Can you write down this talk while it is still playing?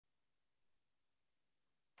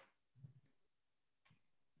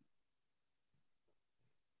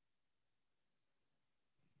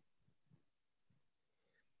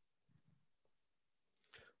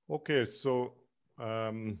Okay, so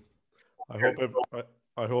I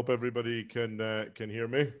hope everybody can hear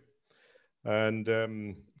me,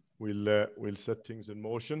 and we'll set things in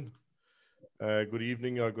motion. Good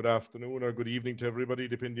evening, or good afternoon, or good evening to everybody,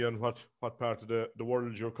 depending on what part of the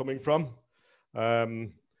world you're coming from.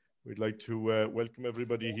 We'd like to welcome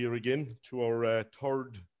everybody here again to our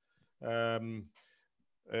third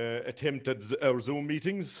attempt at our Zoom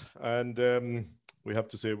meetings, and we have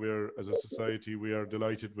to say as a society, we are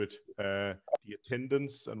delighted with the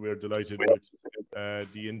attendance, and we are delighted with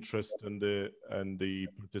the interest and the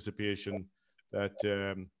participation that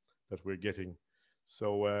we're getting.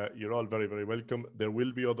 So you're all very, very welcome. There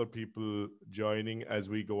will be other people joining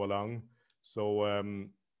as we go along. So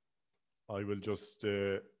I will just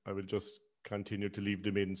continue to leave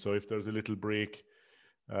them in. So if there's a little break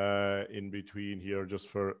in between here, just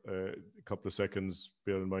for a couple of seconds,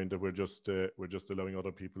 bear in mind that we're just allowing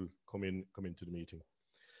other people come into the meeting.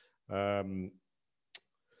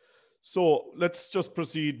 So let's just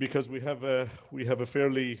proceed, because we have a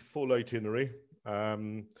fairly full itinerary.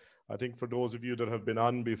 I think for those of you that have been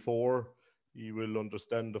on before, you will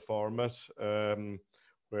understand the format,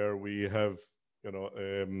 where we have,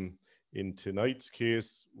 in tonight's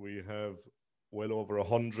case, we have well over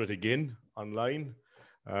 100 again online.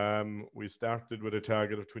 We started with a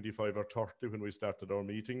target of 25 or 30 when we started our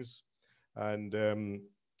meetings, and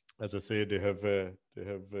as I say, they have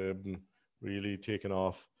really taken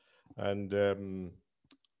off. And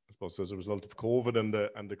I suppose as a result of COVID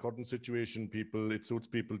and the current situation, it suits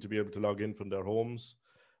people to be able to log in from their homes,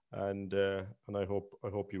 and I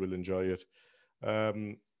hope you will enjoy it.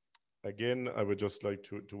 Again, I would just like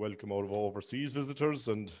to welcome all of our overseas visitors,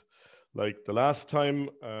 and like the last time,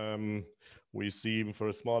 we seem, for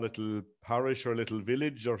a small little parish or little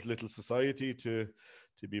village or little society, to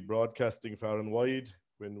be broadcasting far and wide,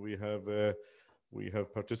 when we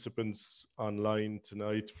have participants online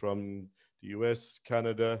tonight from the US,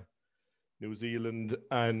 Canada, New Zealand,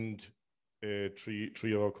 and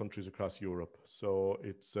three of our countries across Europe. So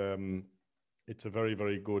it's a very,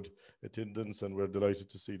 very good attendance, and we're delighted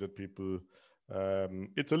to see that people.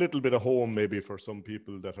 It's a little bit of home maybe for some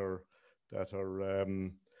people that are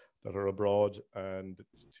abroad, and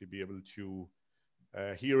to be able to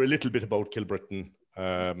hear a little bit about Kilbrittain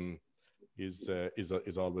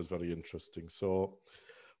is always very interesting. So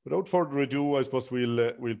without further ado, I suppose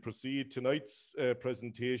we'll proceed. Tonight's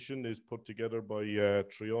presentation is put together by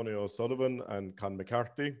Triona O'Sullivan and Con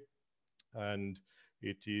McCarthy, and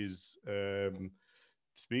it is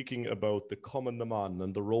speaking about the Cumann na mBan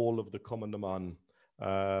and the role of the Cumann na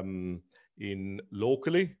mBan in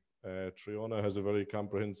locally. Triona has a very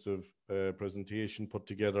comprehensive presentation put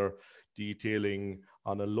together, detailing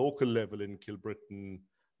on a local level in Kilbrittain,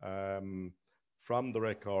 from the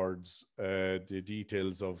records, the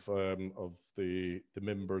details of the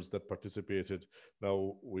members that participated.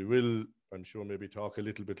 Now, we will, I'm sure, maybe talk a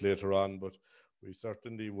little bit later on, but we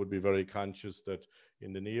certainly would be very conscious that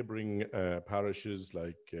in the neighbouring parishes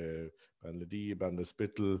like Banladee,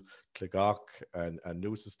 Bandaspittle, Clegach, and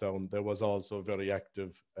Newcestown, there was also very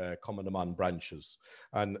active Cumann na mBan branches.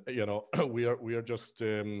 And we are just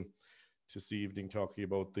this evening talking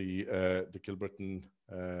about the Kilbrittain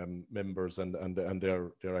members and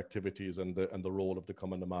their activities and the role of the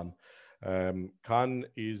Cumann na mBan. Con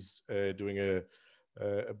is doing a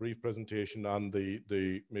brief presentation on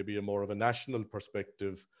the maybe a more of a national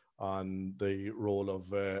perspective on the role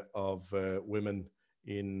of women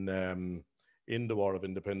in the War of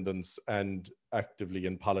Independence and actively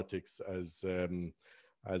in politics as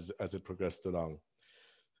it progressed along.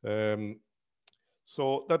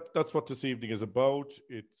 So that's what this evening is about.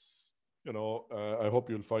 It's, I hope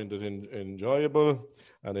you'll find it enjoyable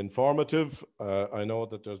and informative. I know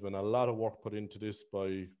that there's been a lot of work put into this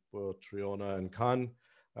by both Triona and Con,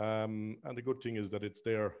 and the good thing is that it's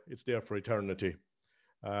there for eternity.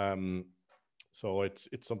 So it's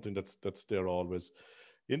something that's there always.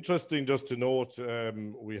 Interesting just to note,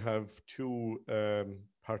 we have two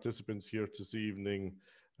participants here this evening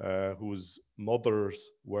whose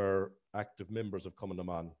mothers were active members of Cumann na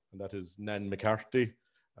mBan, and that is Nan McCarthy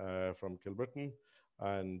from Kilbrittain,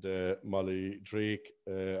 and Maud Drake,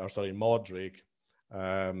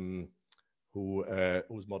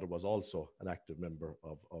 whose mother was also an active member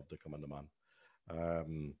of the Cumann na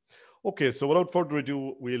mBan. Okay, so without further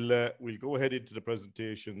ado, we'll go ahead into the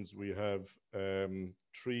presentations. We have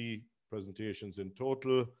 3 presentations in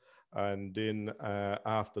total, And then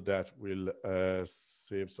after that, we'll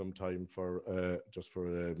save some time for just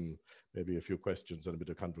for maybe a few questions and a bit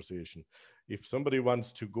of conversation. If somebody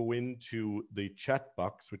wants to go into the chat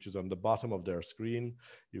box, which is on the bottom of their screen,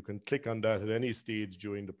 you can click on that at any stage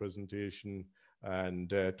during the presentation and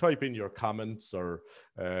type in your comments or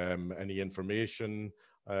any information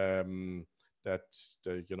that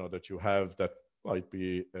that you have that might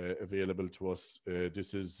be available to us.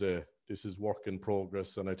 This is work in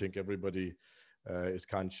progress, and I think everybody is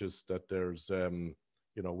conscious that there's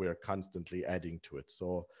we're constantly adding to it.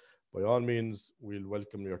 So by all means, we'll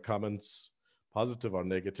welcome your comments, positive or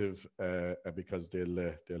negative, because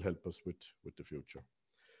they'll help us with the future.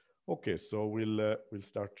 Okay, so we'll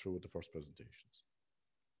start through with the first presentations.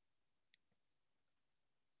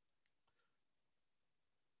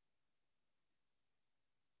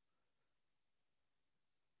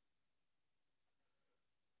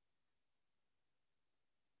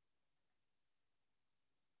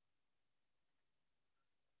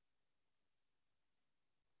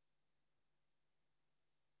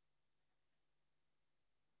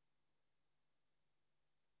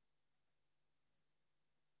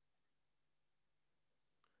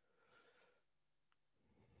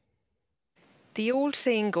 The old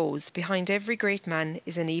saying goes, behind every great man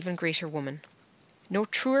is an even greater woman. No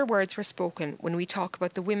truer words were spoken when we talk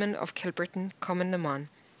about the women of Kilbrittain, Cumman mBan,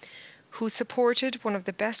 who supported one of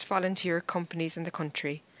the best volunteer companies in the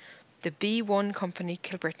country, the B1 Company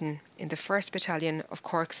Kilbrittain, in the 1st Battalion of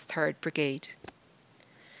Cork's 3rd Brigade.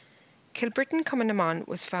 Kilbrittain, Cumman mBan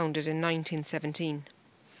was founded in 1917.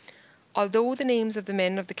 Although the names of the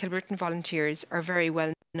men of the Kilbrittain Volunteers are very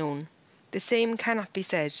well known, the same cannot be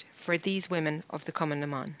said for these women of the Cumman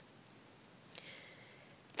mBan.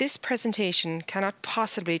 This presentation cannot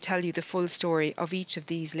possibly tell you the full story of each of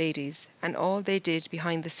these ladies and all they did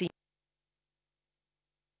behind the scenes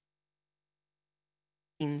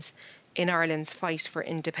in Ireland's fight for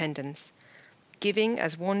independence, giving,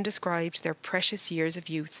 as one described, their precious years of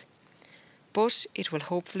youth. But it will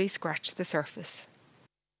hopefully scratch the surface.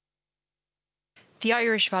 The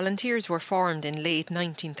Irish Volunteers were formed in late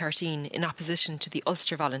 1913 in opposition to the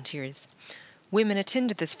Ulster Volunteers. Women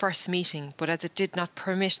attended this first meeting, but as it did not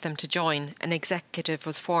permit them to join, an executive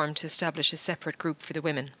was formed to establish a separate group for the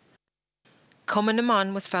women. Cumman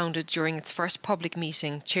mBan was founded during its first public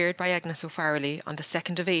meeting, chaired by Agnes O'Farrelly, on the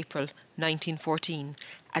 2nd of April 1914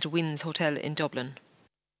 at Wynn's Hotel in Dublin.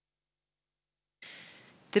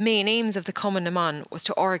 The main aims of the Cumman mBan was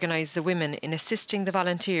to organise the women in assisting the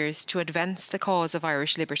volunteers to advance the cause of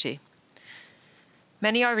Irish liberty.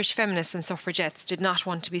 Many Irish feminists and suffragettes did not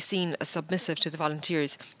want to be seen as submissive to the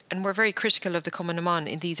volunteers and were very critical of the Cumman mBan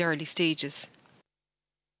in these early stages.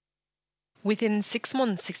 Within 6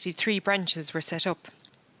 months, 63 branches were set up,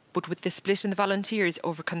 but with the split in the volunteers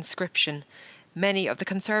over conscription, many of the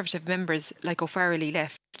Conservative members, like O'Farrelly,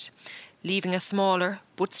 left, leaving a smaller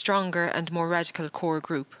but stronger and more radical core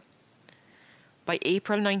group. By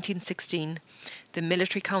April 1916, the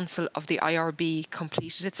Military Council of the IRB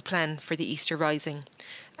completed its plan for the Easter Rising,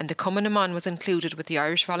 and the Cumman mBan was included with the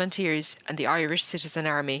Irish Volunteers and the Irish Citizen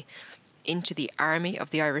Army into the Army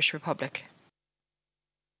of the Irish Republic.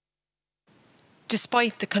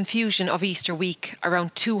 Despite the confusion of Easter week,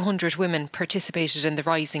 around 200 women participated in the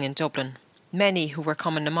Rising in Dublin, many who were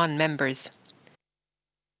Cumman mBan members.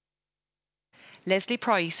 Leslie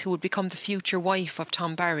Price, who would become the future wife of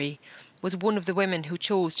Tom Barry, was one of the women who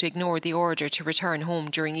chose to ignore the order to return home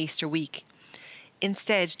during Easter week,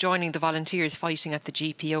 instead joining the volunteers fighting at the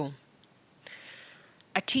GPO.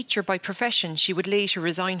 A teacher by profession, she would later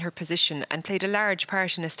resign her position and played a large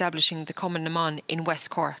part in establishing the Cumman mBan in West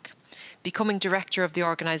Cork, becoming director of the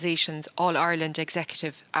organisation's All-Ireland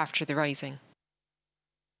Executive after the Rising.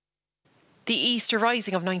 The Easter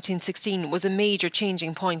Rising of 1916 was a major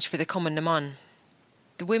changing point for the Cumman mBan.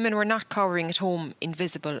 The women were not cowering at home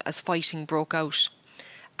invisible as fighting broke out,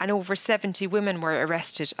 and over 70 women were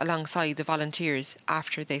arrested alongside the volunteers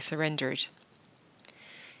after they surrendered.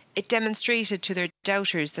 It demonstrated to their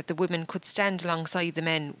doubters that the women could stand alongside the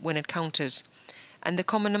men when it counted, and the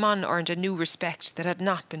Cumman mBan earned a new respect that had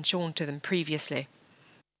not been shown to them previously.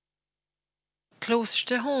 Closer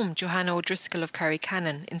to home, Johanna O'Driscoll of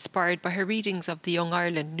Carricannon, inspired by her readings of the Young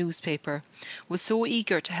Ireland newspaper, was so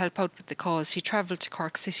eager to help out with the cause she travelled to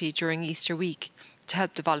Cork City during Easter week to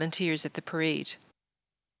help the volunteers at the parade.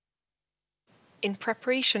 In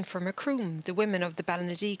preparation for Macroom, the women of the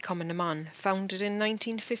Ballinadee Cumman mBan, founded in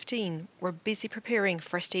 1915, were busy preparing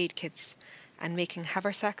first aid kits and making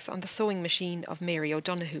haversacks on the sewing machine of Mary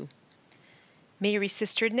O'Donoghue. Mary's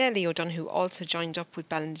sister Nellie O'Donoghue also joined up with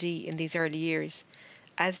Ballinadee in these early years,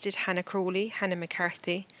 as did Hannah Crowley, Hannah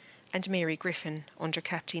McCarthy and Mary Griffin under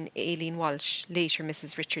Captain Aileen Walsh, later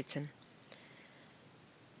Mrs. Richardson.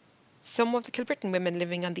 Some of the Kilbrittain women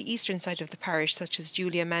living on the eastern side of the parish, such as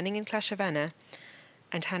Julia Manning in Clashavanna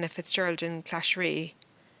and Hannah Fitzgerald in Clashray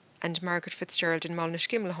and Margaret Fitzgerald in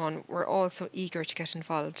Malnish-Gimlehon, were also eager to get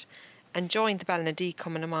involved and joined the Ballinadee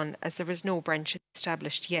Cumann as there was no branch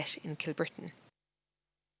established yet in Kilbrittain.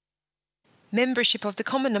 Membership of the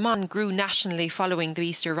Cumann grew nationally following the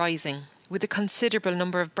Easter Rising, with a considerable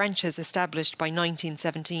number of branches established by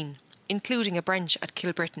 1917, including a branch at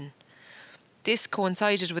Kilbrittain. This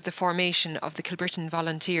coincided with the formation of the Kilbrittain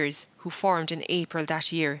Volunteers, who formed in April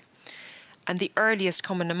that year, and the earliest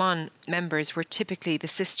Cumann members were typically the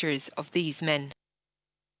sisters of these men.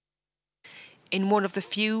 In one of the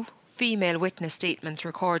few female witness statements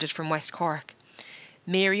recorded from West Cork,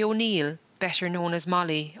 Mary O'Neill, better known as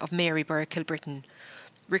Molly of Maryborough, Kilbrittain,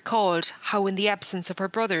 recalled how in the absence of her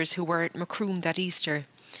brothers who were at Macroom that Easter,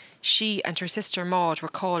 she and her sister Maud were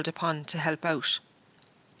called upon to help out.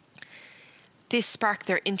 This sparked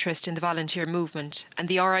their interest in the volunteer movement, and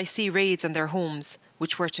the RIC raids on their homes,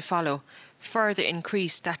 which were to follow, further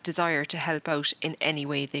increased that desire to help out in any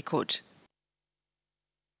way they could.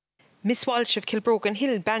 Miss Walsh of Kilbroken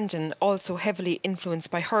Hill, Bandon, also heavily influenced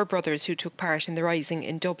by her brothers who took part in the rising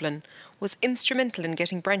in Dublin, was instrumental in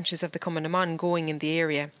getting branches of the Cumann going in the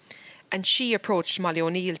area, and she approached Molly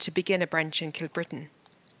O'Neill to begin a branch in Kilbrittain.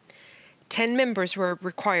 10 members were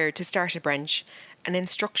required to start a branch, and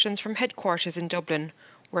instructions from headquarters in Dublin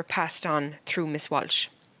were passed on through Miss Walsh.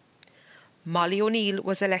 Molly O'Neill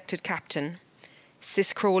was elected captain,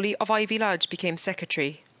 Cis Crowley of Ivy Lodge became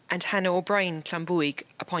secretary, and Hannah O'Brien Clonbuig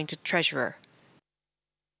appointed treasurer.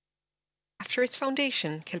 After its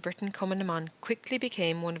foundation, Kilbrittain Cumann quickly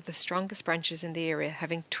became one of the strongest branches in the area,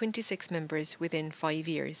 having 26 members within 5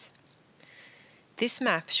 years. This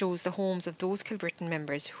map shows the homes of those Kilbrittain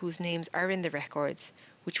members whose names are in the records,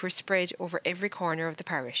 which were spread over every corner of the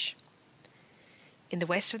parish. In the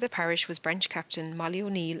west of the parish was branch captain Molly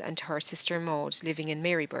O'Neill and her sister Maud, living in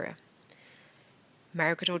Maryborough.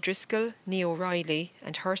 Margaret O'Driscoll, née O'Reilly,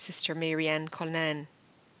 and her sister Mary Ann Cullinan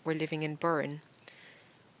were living in Burren,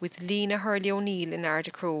 with Lena Hurley O'Neill in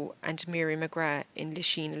Ardacrow and Mary McGrath in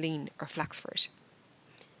Lisheen or Flaxford.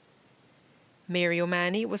 Mary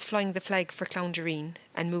O'Mahony was flying the flag for Clowndereen,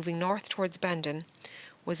 and moving north towards Bandon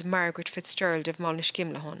was Margaret Fitzgerald of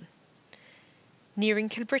Malnish-Gimlehon. Nearing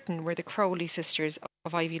Kilbrittain were the Crowley sisters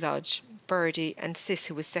of Ivy Lodge, Birdie and Cis,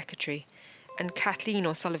 who was secretary, and Kathleen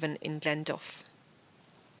O'Sullivan in Glenduff.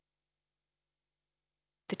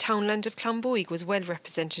 The townland of Clonbuig was well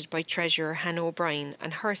represented by Treasurer Hannah O'Brien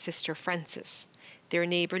and her sister Frances, their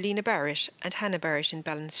neighbour Lena Barrett and Hannah Barrett in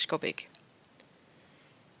Ballinascubig.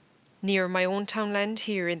 Near my own townland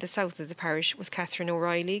here in the south of the parish was Catherine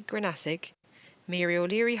O'Reilly, Grenassig, Mary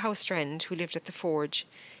O'Leary Howstrand, who lived at the Forge,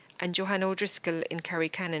 and Johanna O'Driscoll in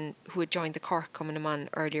Carricannon, who had joined the Cork Cumann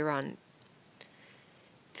earlier on.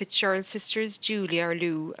 Fitzgerald's sisters Julia or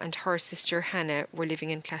Lou and her sister Hannah were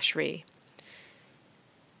living in Clashray.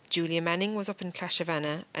 Julia Manning was up in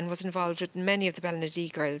Clashavanna and was involved with many of the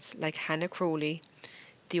Ballinadee girls like Hannah Crowley,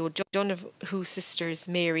 the O'Donoghue sisters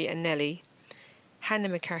Mary and Nellie, Hannah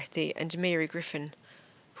McCarthy and Mary Griffin,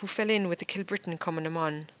 who fell in with the Kilbrittain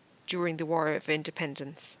Cumann during the War of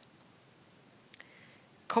Independence.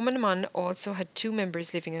 Cumann also had 2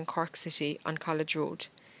 members living in Cork City on College Road,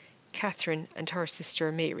 Catherine and her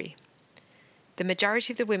sister Mary. The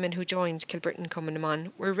majority of the women who joined Kilbrittain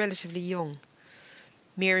Cumann were relatively young.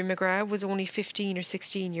 Mary McGrath was only 15 or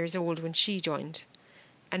 16 years old when she joined,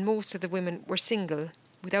 and most of the women were single,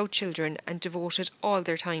 without children, and devoted all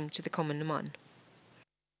their time to the Cumann.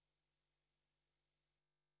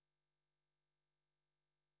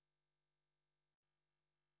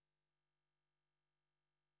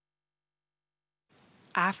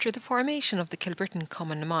 After the formation of the Kilbrittain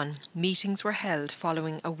Cumann, meetings were held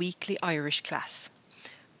following a weekly Irish class.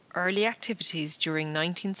 Early activities during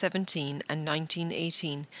 1917 and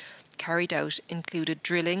 1918 carried out included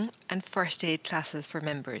drilling and first aid classes for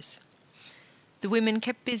members. The women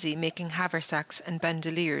kept busy making haversacks and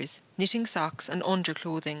bandoliers, knitting socks and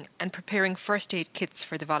underclothing, and preparing first aid kits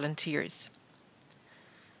for the volunteers.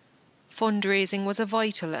 Fundraising was a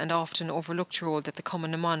vital and often overlooked role that the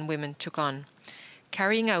Cumann women took on,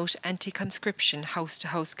 carrying out anti-conscription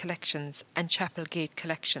house-to-house collections and chapel gate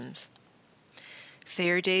collections.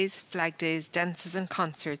 Fair days, flag days, dances and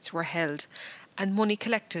concerts were held, and money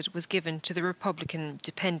collected was given to the Republican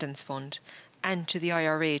Dependence Fund and to the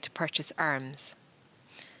IRA to purchase arms.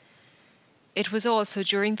 It was also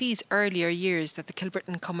during these earlier years that the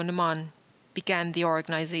Kilbrittain Cumann began the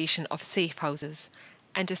organisation of safe houses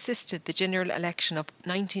and assisted the general election of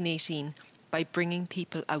 1918 by bringing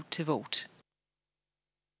people out to vote.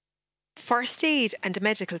 First aid and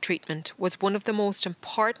medical treatment was one of the most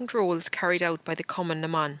important roles carried out by the Cumann na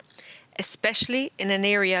mBan, especially in an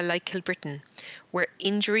area like Kilbrittain, where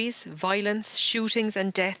injuries, violence, shootings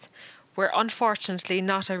and death were unfortunately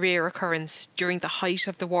not a rare occurrence during the height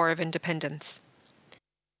of the War of Independence.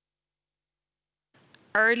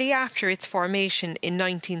 Early after its formation in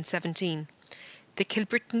 1917, the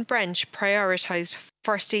Kilbrittain branch prioritised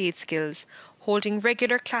first aid skills, holding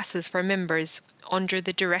regular classes for members under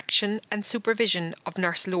the direction and supervision of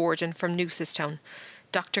Nurse Lorden from Newcestown,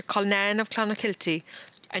 Dr. Culnan of Clonakilty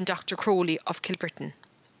and Dr. Crowley of Kilbrittain.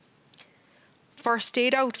 First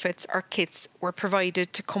aid outfits or kits were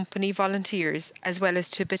provided to company volunteers as well as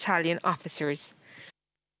to battalion officers.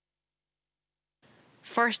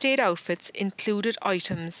 First aid outfits included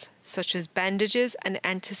items such as bandages and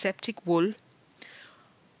antiseptic wool,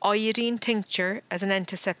 iodine tincture as an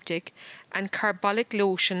antiseptic, and carbolic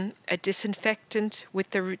lotion, a disinfectant with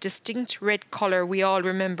the distinct red colour we all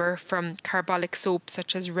remember from carbolic soap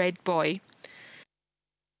such as Red Boy,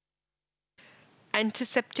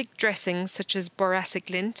 antiseptic dressings such as boracic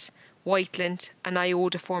lint, white lint and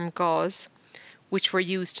iodoform gauze, which were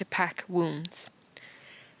used to pack wounds.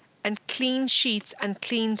 And clean sheets and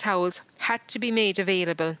clean towels had to be made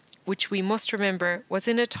available, which we must remember was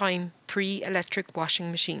in a time pre-electric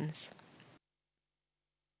washing machines.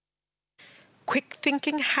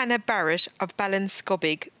 Quick-thinking Hannah Barrett of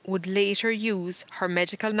Ballinscubig would later use her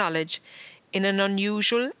medical knowledge in an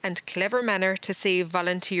unusual and clever manner to save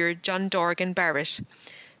volunteer John Dorgan Barrett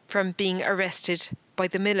from being arrested by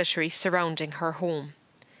the military surrounding her home.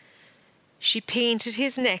 She painted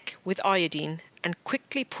his neck with iodine and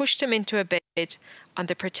quickly pushed him into a bed on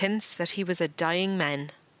the pretence that he was a dying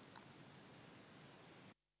man.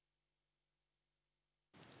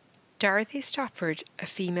 Dorothy Stopford, a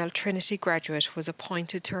female Trinity graduate, was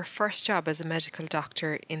appointed to her first job as a medical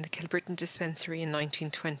doctor in the Kilbrittain dispensary in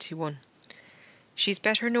 1921. She is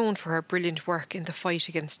better known for her brilliant work in the fight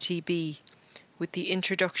against TB, with the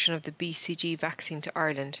introduction of the BCG vaccine to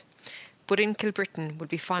Ireland, but in Kilbrittain will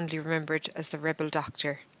be fondly remembered as the rebel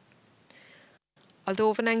doctor.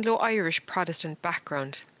 Although of an Anglo-Irish Protestant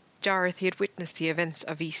background, Dorothy had witnessed the events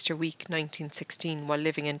of Easter week 1916 while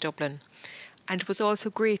living in Dublin, and was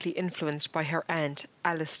also greatly influenced by her aunt,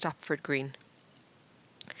 Alice Stopford Green.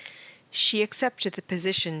 She accepted the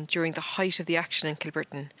position during the height of the action in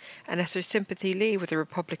Kilbrittain, and as her sympathy lay with the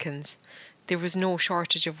Republicans, there was no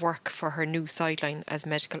shortage of work for her new sideline as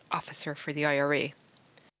medical officer for the IRA.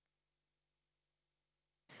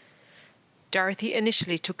 Dorothy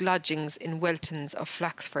initially took lodgings in Weltons of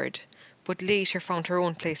Flaxford, but later found her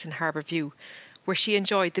own place in Harbour View, where she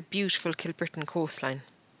enjoyed the beautiful Kilbrittain coastline.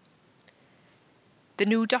 The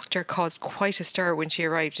new doctor caused quite a stir when she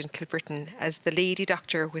arrived in Kilbrittain as the lady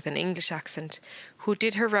doctor with an English accent who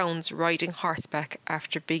did her rounds riding horseback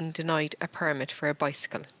after being denied a permit for a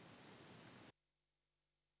bicycle.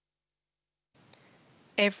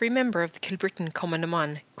 Every member of the Kilbrittain Cumann na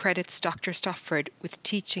mBan credits Dr. Stopford with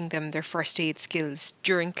teaching them their first aid skills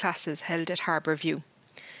during classes held at Harbour View.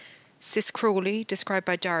 Sis Crowley, described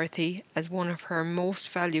by Dorothy as one of her most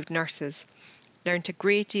valued nurses, learnt a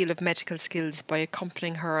great deal of medical skills by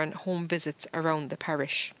accompanying her on home visits around the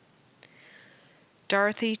parish.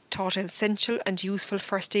 Dorothy taught essential and useful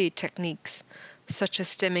first aid techniques, such as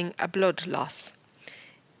stemming a blood loss.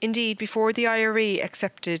 Indeed, before the IRA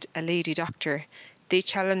accepted a lady doctor, they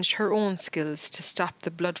challenged her own skills to stop the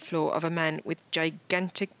blood flow of a man with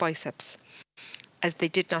gigantic biceps, as they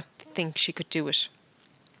did not think she could do it.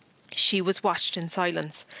 She was watched in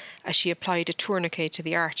silence as she applied a tourniquet to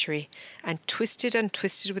the artery and twisted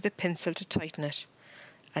with a pencil to tighten it.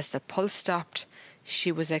 As the pulse stopped,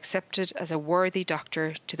 she was accepted as a worthy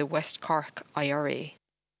doctor to the West Cork IRA.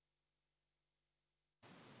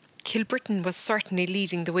 Kilbrittain was certainly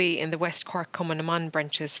leading the way in the West Cork Cumann na mBan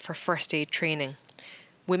branches for first aid training.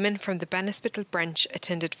 Women from the Bannispittle branch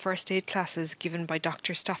attended first aid classes given by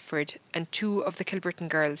Dr. Stopford and two of the Kilbrittain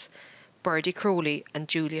girls, Birdie Crowley and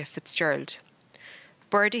Julia Fitzgerald.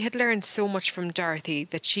 Birdie had learned so much from Dorothy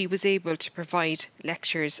that she was able to provide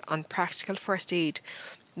lectures on practical first aid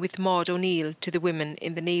with Maud O'Neill to the women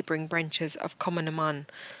in the neighbouring branches of Cumann na mBan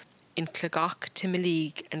in Clogach,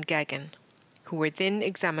 Timoleague and Gagan, who were then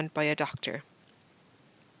examined by a doctor.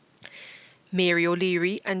 Mary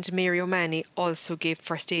O'Leary and Mary O'Mahony also gave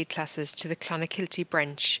first aid classes to the Clonakilty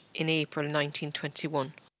branch in April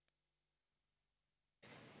 1921.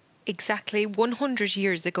 Exactly 100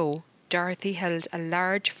 years ago, Dorothy held a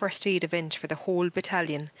large first aid event for the whole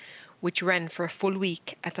battalion, which ran for a full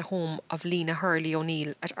week at the home of Lena Hurley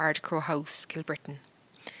O'Neill at Ardcrow House, Kilbrittain.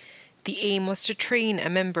 The aim was to train a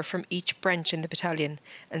member from each branch in the battalion,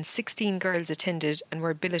 and 16 girls attended and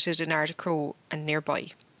were billeted in Ardcrow and nearby.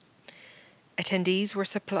 Attendees were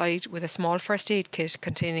supplied with a small first aid kit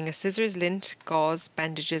containing a scissors, lint, gauze,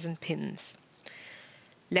 bandages and pins.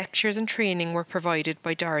 Lectures and training were provided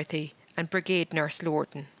by Dorothy and Brigade Nurse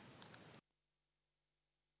Lorden.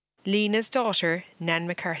 Lena's daughter, Nan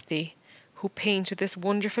McCarthy, who painted this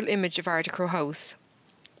wonderful image of Ardcrow House,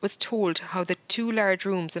 was told how the 2 large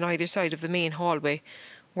rooms on either side of the main hallway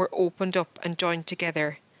were opened up and joined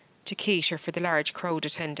together to cater for the large crowd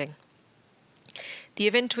attending. The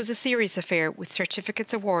event was a serious affair with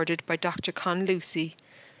certificates awarded by Dr. Con Lucy,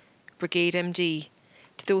 Brigade MD,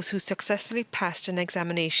 to those who successfully passed an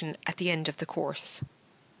examination at the end of the course.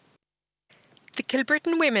 The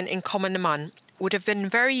Kilbrittain women in Cumann would have been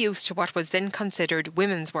very used to what was then considered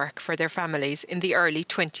women's work for their families in the early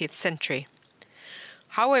 20th century.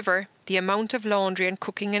 However, the amount of laundry and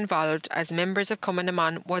cooking involved as members of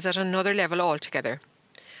Cumann was at another level altogether.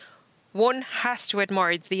 One has to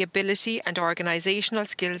admire the ability and organisational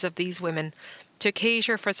skills of these women to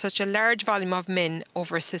cater for such a large volume of men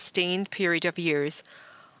over a sustained period of years,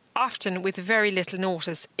 often with very little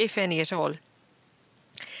notice, if any at all.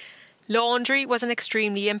 Laundry was an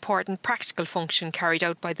extremely important practical function carried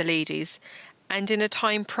out by the ladies, and in a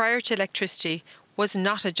time prior to electricity was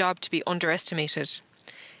not a job to be underestimated.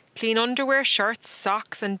 Clean underwear, shirts,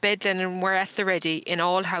 socks and bed linen were at the ready in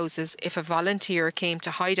all houses if a volunteer came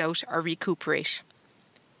to hide out or recuperate.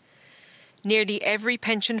 Nearly every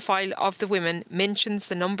pension file of the women mentions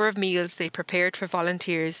the number of meals they prepared for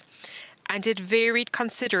volunteers, and it varied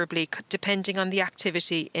considerably depending on the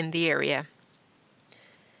activity in the area.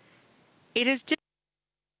 It is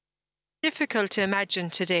difficult to imagine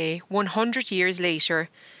today, 100 years later,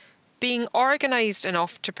 being organised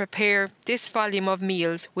enough to prepare this volume of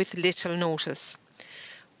meals with little notice.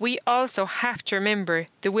 We also have to remember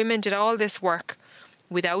the women did all this work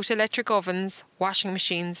without electric ovens, washing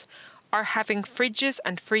machines, or having fridges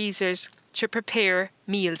and freezers to prepare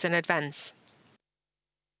meals in advance.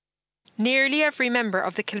 Nearly every member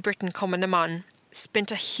of the Kilbrittain Cumann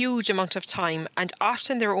spent a huge amount of time and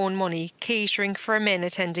often their own money catering for men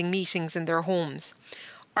attending meetings in their homes,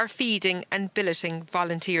 or feeding and billeting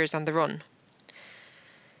volunteers on the run.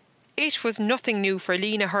 It was nothing new for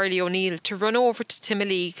Lena Hurley O'Neill to run over to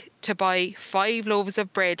Timoleague to buy 5 loaves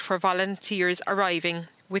of bread for volunteers arriving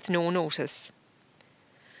with no notice.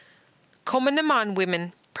 Cumann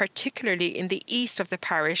women, particularly in the east of the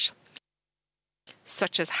parish,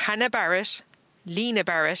 such as Hannah Barrett, Lena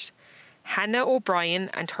Barrett, Hannah O'Brien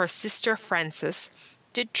and her sister Frances,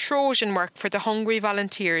 did Trojan work for the hungry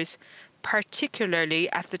volunteers, particularly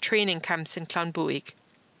at the training camps in Clonbuig,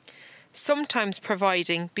 sometimes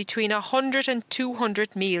providing between 100 and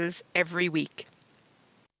 200 meals every week.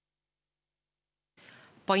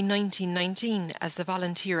 By 1919, as the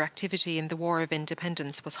volunteer activity in the War of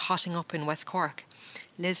Independence was hotting up in West Cork,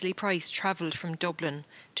 Leslie Price travelled from Dublin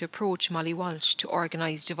to approach Molly Walsh to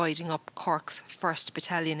organise dividing up Cork's 1st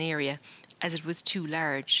Battalion area, as it was too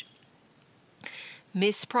large.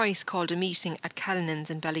 Miss Price called a meeting at Callanan's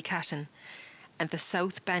in Ballycattan, and the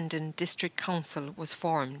South Bandon District Council was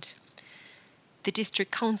formed. The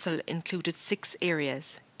District Council included 6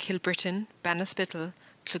 areas: Kilbrittain, Bannaspittle,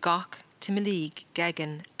 Clogach, Timoleague,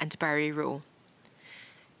 Gagan and Barry Row.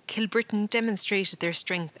 Kilbrittain demonstrated their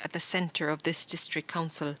strength at the centre of this District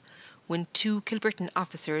Council when 2 Kilbrittain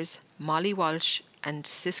officers, Molly Walsh and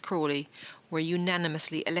Sis Crowley, were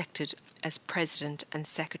unanimously elected as President and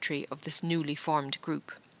Secretary of this newly formed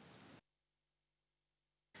group.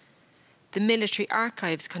 The military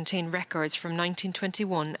archives contain records from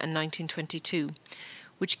 1921 and 1922,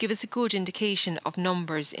 which give us a good indication of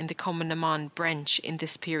numbers in the Cumann branch in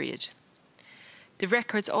this period. The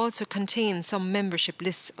records also contain some membership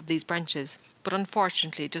lists of these branches, but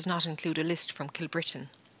unfortunately does not include a list from Kilbrittain.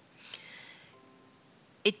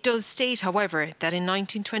 It does state, however, that in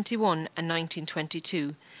 1921 and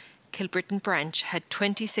 1922, Kilbrittain branch had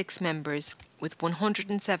 26 members, with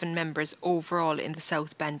 107 members overall in the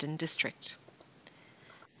South Bandon district.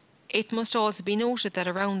 It must also be noted that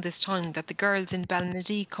around this time that the girls in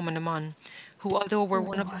Ballinadee Cumann, who although were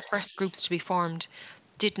one of the first groups to be formed,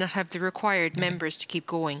 did not have the required members to keep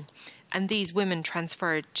going, and these women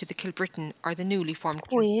transferred to the Kilbrittain or the newly formed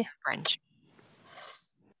Kilbrittain branch.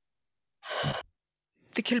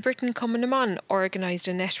 The Kilbrittain Cumann organised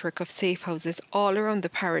a network of safe houses all around the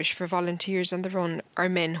parish for volunteers on the run or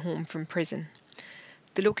men home from prison.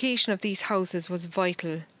 The location of these houses was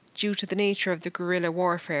vital due to the nature of the guerrilla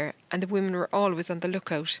warfare, and the women were always on the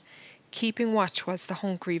lookout keeping watch whilst the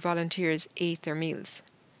hungry volunteers ate their meals.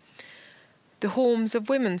 The homes of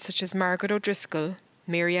women such as Margaret O'Driscoll,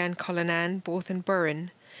 Mary Ann Cullinan, both in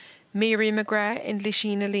Burren, Mary McGrath in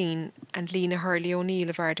Lisheanaleen and Lena Hurley O'Neill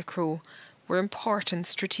of Ardacrow were important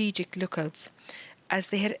strategic lookouts, as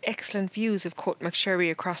they had excellent views of Coat McSherry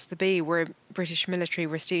across the bay where British military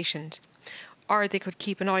were stationed, or they could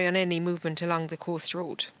keep an eye on any movement along the coast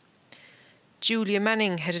road. Julia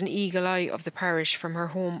Manning had an eagle eye of the parish from her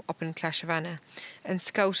home up in Clashavanna and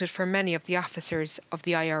scouted for many of the officers of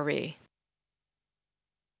the IRA.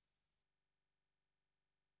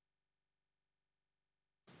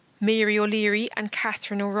 Mary O'Leary and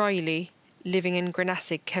Catherine O'Reilly, living in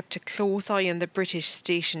Grenassick, kept a close eye on the British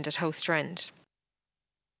stationed at Howstrand.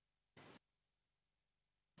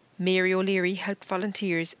 Mary O'Leary helped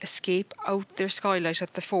volunteers escape out their skylight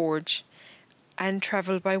at the forge and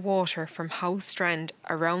travel by water from Howstrand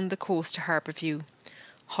around the coast to Harbourview,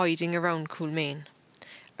 hiding around Coolmaine.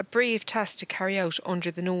 A brave task to carry out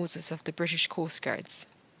under the noses of the British coastguards.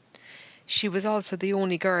 She was also the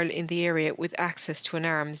only girl in the area with access to an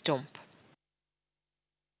arms dump.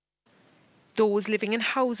 Those living in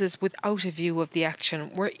houses without a view of the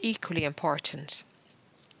action were equally important.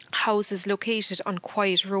 Houses located on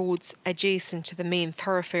quiet roads adjacent to the main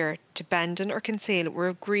thoroughfare to Bandon or Kinsale were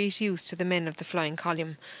of great use to the men of the Flying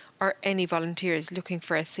Column or any volunteers looking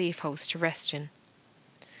for a safe house to rest in.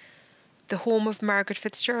 The home of Margaret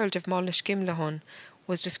Fitzgerald of Mullishgimlahun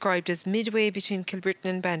was described as midway between Kilbrittain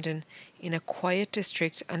and Bandon in a quiet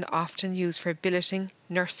district and often used for billeting,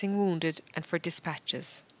 nursing wounded and for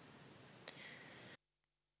dispatches.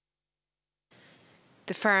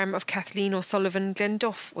 The farm of Kathleen O'Sullivan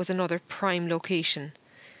Glenduff was another prime location.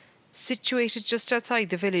 Situated just outside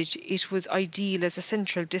the village, it was ideal as a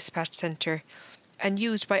central dispatch centre and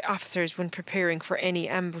used by officers when preparing for any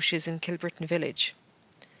ambushes in Kilbrittain village.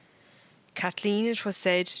 Kathleen, it was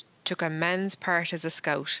said, took a man's part as a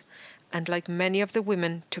scout and, like many of the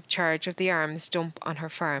women, took charge of the arms dump on her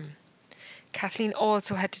farm. Kathleen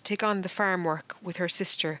also had to take on the farm work with her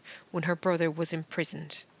sister when her brother was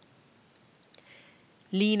imprisoned.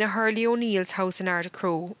 Lena Hurley O'Neill's house in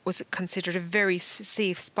Ardacrow was considered a very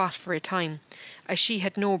safe spot for a time, as she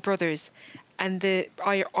had no brothers, and the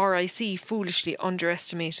RIC foolishly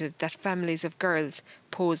underestimated that families of girls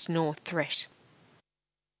posed no threat.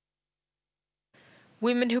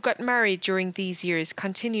 Women who got married during these years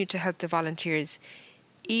continued to help the volunteers,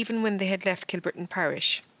 even when they had left Kilbrittain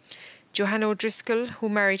Parish. Johanna O'Driscoll, who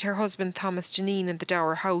married her husband Thomas Janine in the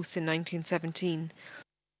Dower House in 1917,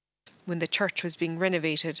 when the church was being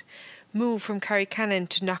renovated, moved from Carricannon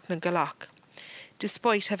to Knocknagalloch.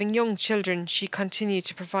 Despite having young children, she continued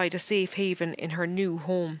to provide a safe haven in her new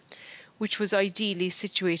home, which was ideally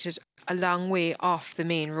situated a long way off the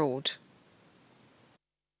main road.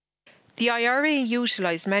 The IRA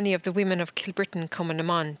utilised many of the women of Kilbrittain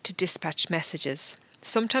Cumman to dispatch messages,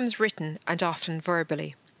 sometimes written and often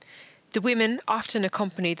verbally. The women often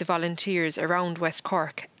accompanied the volunteers around West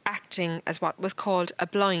Cork, acting as what was called a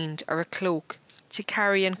blind or a cloak, to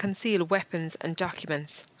carry and conceal weapons and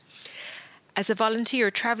documents. As a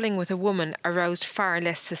volunteer, travelling with a woman aroused far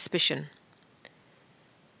less suspicion.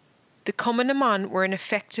 The Cumman were an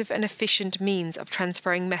effective and efficient means of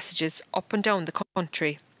transferring messages up and down the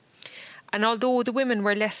country. And although the women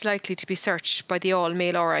were less likely to be searched by the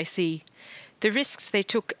all-male RIC, the risks they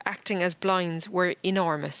took acting as blinds were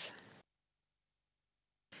enormous.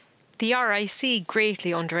 The RIC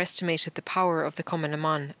greatly underestimated the power of the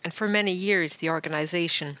Cumman, and for many years the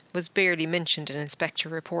organisation was barely mentioned in inspector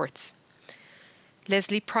reports.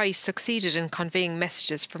 Leslie Price succeeded in conveying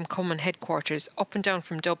messages from Cumman headquarters up and down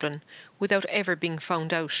from Dublin without ever being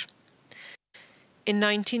found out. In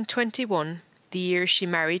 1921, the year she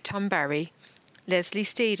married Tom Barry, Leslie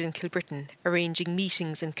stayed in Kilbrittain, arranging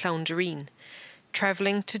meetings in Clowndereen,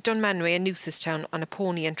 travelling to Dunmanway and Newcestown on a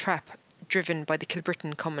pony and trap driven by the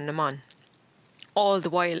Kilbrittain Cumman, all the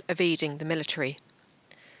while evading the military.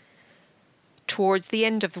 Towards the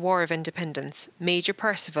end of the War of Independence, Major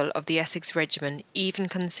Percival of the Essex Regiment even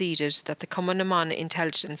conceded that the Cumman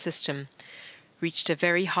intelligence system reached a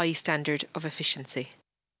very high standard of efficiency.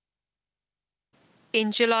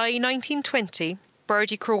 In July 1920,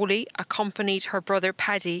 Birdie Crowley accompanied her brother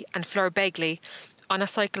Paddy and Fleur Begley on a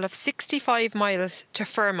cycle of 65 miles to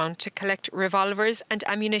Fairmount to collect revolvers and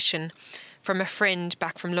ammunition from a friend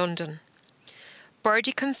back from London.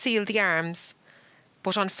 Birdie concealed the arms,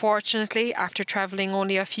 but unfortunately, after travelling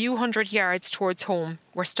only a few hundred yards towards home,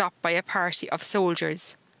 were stopped by a party of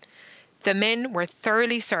soldiers. The men were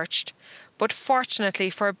thoroughly searched, but fortunately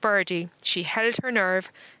for Birdie, she held her nerve,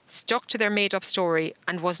 stuck to their made-up story,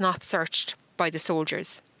 and was not searched by the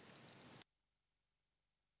soldiers.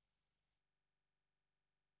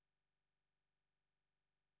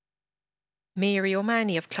 Mary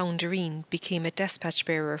O'Mahony of Clowndereen became a dispatch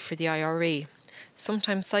bearer for the IRA,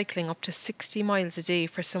 sometimes cycling up to 60 miles a day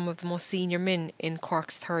for some of the most senior men in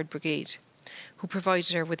Cork's 3rd Brigade, who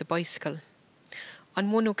provided her with a bicycle.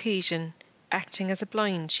 On one occasion, acting as a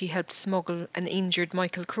blind, she helped smuggle an injured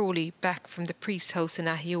Michael Crowley back from the priest's house in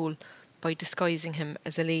Ahiole by disguising him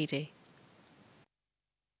as a lady.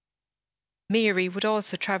 Mary would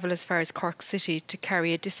also travel as far as Cork City to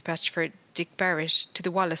carry a dispatch for Dick Barrett to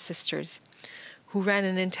the Wallace sisters, who ran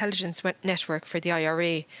an intelligence network for the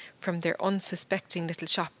IRA from their unsuspecting little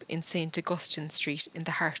shop in St. Augustine Street in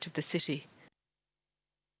the heart of the city.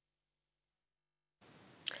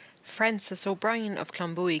 Frances O'Brien of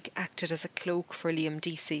Clonboig acted as a cloak for Liam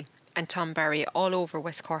Deasy and Tom Barry all over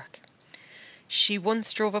West Cork. She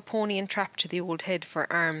once drove a pony and trap to the Old Head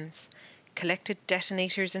for arms, collected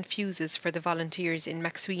detonators and fuses for the volunteers in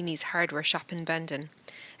McSweeney's hardware shop in Bandon,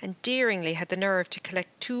 and daringly had the nerve to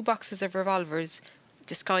collect 2 boxes of revolvers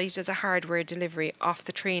disguised as a hardware delivery off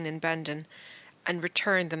the train in Bandon and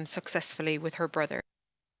return them successfully with her brother.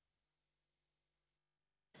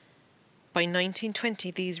 By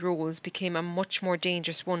 1920, these roles became a much more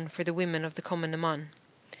dangerous one for the women of the Cumann na mBan.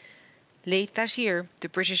 Late that year, the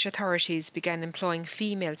British authorities began employing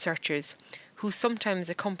female searchers, who sometimes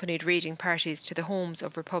accompanied raiding parties to the homes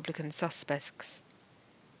of Republican suspects.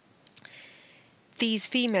 These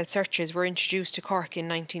female searchers were introduced to Cork in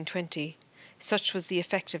 1920. Such was the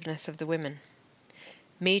effectiveness of the women.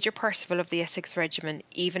 Major Percival of the Essex Regiment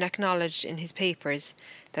even acknowledged in his papers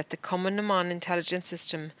that the Cumann na mBan intelligence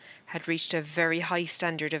system had reached a very high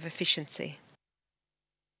standard of efficiency.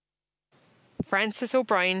 Frances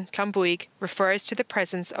O'Brien, Clonboig, refers to the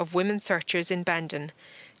presence of women searchers in Bandon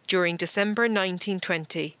during December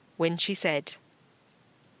 1920, when she said,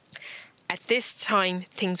 "At this time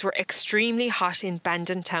things were extremely hot in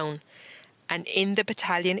Bandon town and in the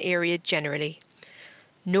battalion area generally.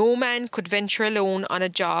 No man could venture alone on a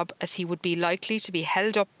job as he would be likely to be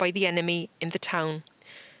held up by the enemy in the town,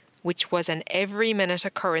 which was an every minute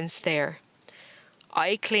occurrence there.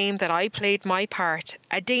 I claim that I played my part,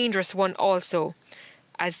 a dangerous one also,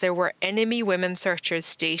 as there were enemy women searchers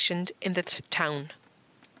stationed in the town."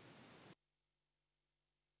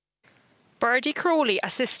 Birdie Crowley, a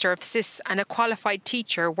sister of Sis and a qualified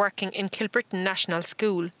teacher working in Kilbrittain National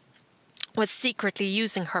School, was secretly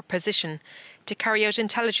using her position to carry out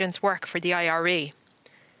intelligence work for the IRA.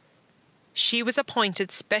 She was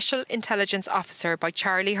appointed Special Intelligence Officer by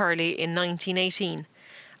Charlie Hurley in 1918,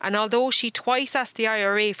 and although she twice asked the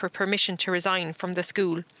IRA for permission to resign from the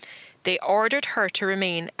school, they ordered her to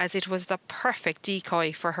remain as it was the perfect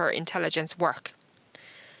decoy for her intelligence work.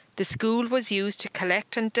 The school was used to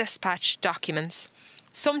collect and dispatch documents,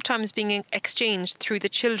 sometimes being exchanged through the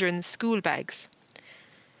children's school bags.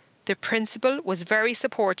 The principal was very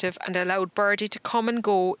supportive and allowed Birdie to come and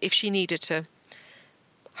go if she needed to.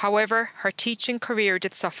 However, her teaching career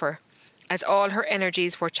did suffer, as all her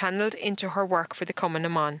energies were channeled into her work for the Cumann na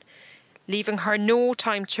mBan, leaving her no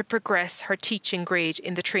time to progress her teaching grade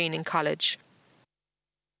in the training college.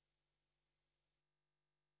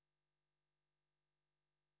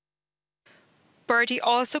 Birdie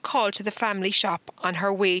also called to the family shop on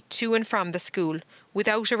her way to and from the school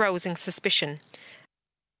without arousing suspicion,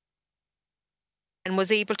 and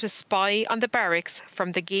was able to spy on the barracks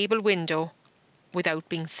from the gable window without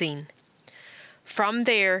being seen. From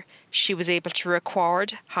there, she was able to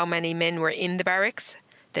record how many men were in the barracks,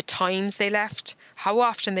 the times they left, how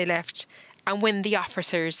often they left, and when the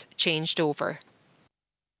officers changed over.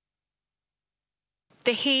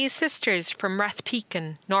 The Hayes sisters from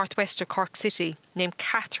Rathpeacon, northwest of Cork City, named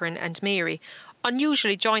Catherine and Mary,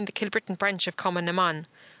 unusually joined the Kilbrittain branch of Cumann na mBan,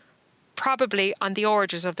 probably on the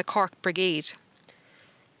orders of the Cork Brigade.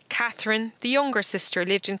 Catherine, the younger sister,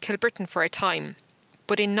 lived in Kilbrittain for a time,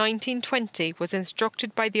 but in 1920 was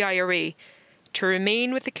instructed by the IRA to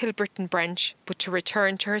remain with the Kilbrittain branch but to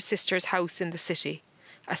return to her sister's house in the city,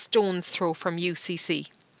 a stone's throw from UCC.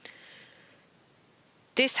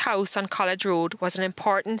 This house on College Road was an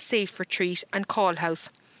important safe retreat and call house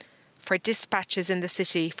for dispatches in the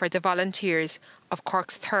city for the volunteers of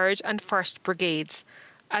Cork's 3rd and 1st Brigades,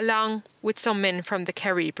 along with some men from the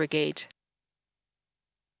Kerry Brigade.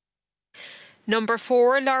 Number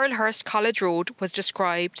 4 Laurelhurst College Road was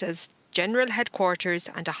described as general headquarters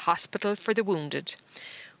and a hospital for the wounded,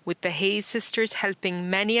 with the Hayes sisters helping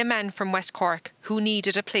many a man from West Cork who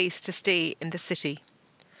needed a place to stay in the city.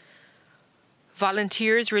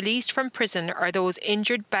 Volunteers released from prison or those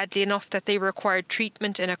injured badly enough that they required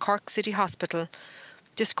treatment in a Cork City hospital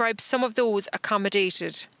describe some of those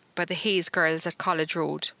accommodated by the Hayes girls at College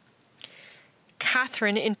Road.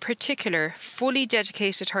 Catherine in particular fully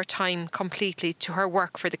dedicated her time completely to her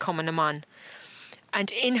work for the Cumann,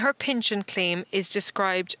 and in her pension claim is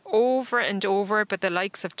described over and over by the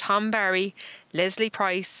likes of Tom Barry, Leslie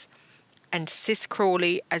Price and Cis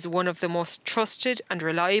Crowley as one of the most trusted and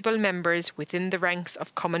reliable members within the ranks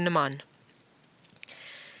of Cumann.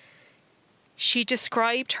 She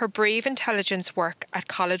described her brave intelligence work at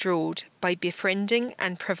College Road by befriending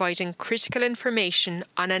and providing critical information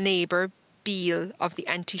on a neighbour, Beale, of the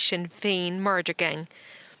anti-Sinn Féin murder gang,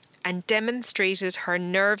 and demonstrated her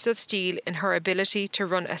nerves of steel in her ability to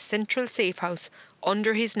run a central safehouse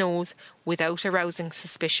under his nose without arousing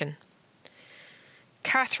suspicion.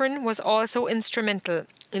 Catherine was also instrumental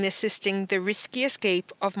in assisting the risky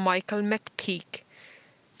escape of Michael McPeak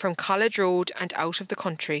from College Road and out of the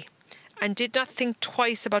country, and did not think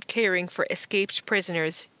twice about caring for escaped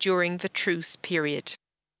prisoners during the truce period.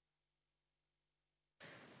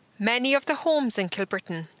 Many of the homes in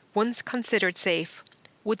Kilbrittain, once considered safe,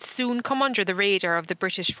 would soon come under the radar of the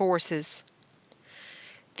British forces.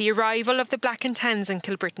 The arrival of the Black and Tans in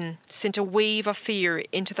Kilbrittain sent a wave of fear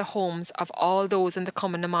into the homes of all those in the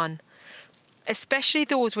Cumann, especially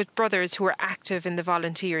those with brothers who were active in the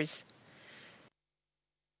volunteers.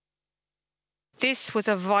 This was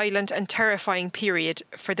a violent and terrifying period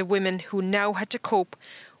for the women who now had to cope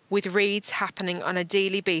with raids happening on a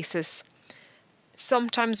daily basis,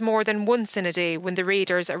 sometimes more than once in a day when the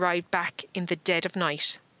raiders arrived back in the dead of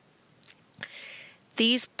night.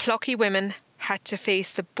 These plucky women had to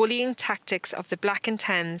face the bullying tactics of the Black and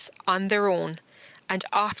Tans on their own, and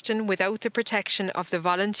often without the protection of the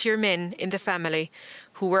volunteer men in the family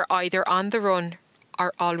who were either on the run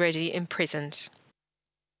or already imprisoned.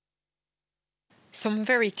 Some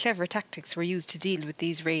very clever tactics were used to deal with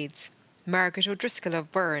these raids. Margaret O'Driscoll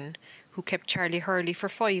of Byrne, who kept Charlie Hurley for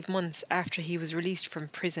 5 months after he was released from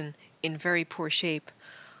prison in very poor shape,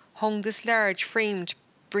 hung this large framed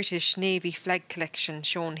British Navy flag collection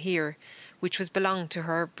shown here, which was belonged to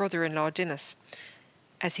her brother-in-law Dennis,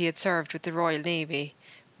 as he had served with the Royal Navy,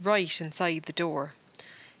 right inside the door.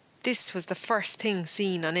 This was the first thing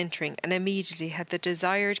seen on entering and immediately had the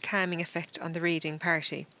desired calming effect on the raiding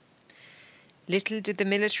party. Little did the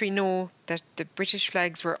military know that the British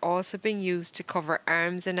flags were also being used to cover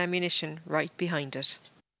arms and ammunition right behind it.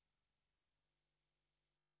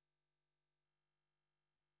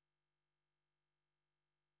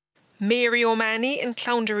 Mary O'Mahony in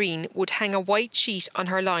Clowndereen would hang a white sheet on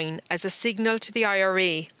her line as a signal to the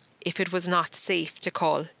IRA if it was not safe to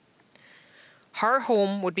call. Her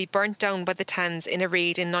home would be burnt down by the Tans in a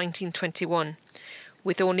raid in 1921,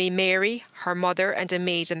 with only Mary, her mother and a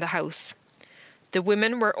maid in the house. The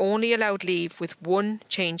women were only allowed leave with one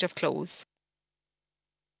change of clothes.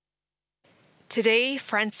 Today,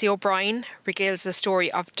 Francie O'Brien regales the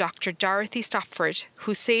story of Dr. Dorothy Stopford,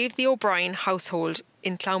 who saved the O'Brien household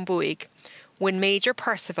in Clownbuig when Major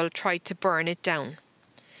Percival tried to burn it down,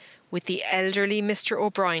 with the elderly Mr.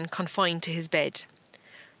 O'Brien confined to his bed.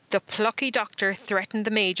 The plucky doctor threatened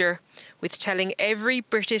the Major with telling every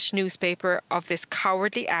British newspaper of this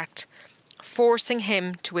cowardly act, forcing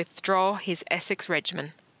him to withdraw his Essex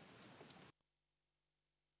regiment.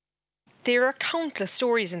 There are countless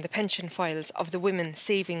stories in the pension files of the women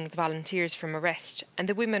saving the volunteers from arrest, and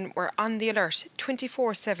the women were on the alert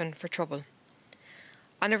 24/7 for trouble.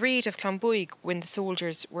 On a raid of Clonbuig, when the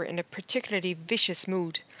soldiers were in a particularly vicious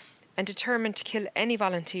mood and determined to kill any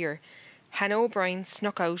volunteer, Hannah O'Brien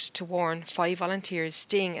snuck out to warn 5 volunteers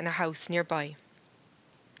staying in a house nearby.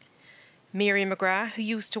 Mary McGrath, who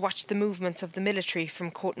used to watch the movements of the military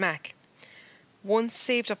from Coatmac, once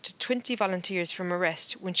saved up to 20 volunteers from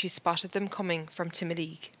arrest when she spotted them coming from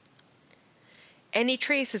Timoleague. Any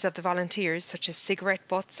traces of the volunteers, such as cigarette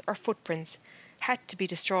butts or footprints, had to be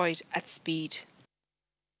destroyed at speed.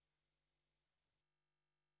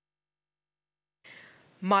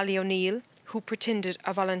 Molly O'Neill, who pretended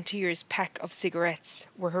a volunteer's pack of cigarettes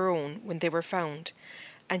were her own when they were found,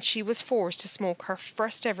 and she was forced to smoke her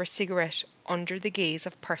first ever cigarette under the gaze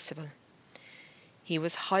of Percival. He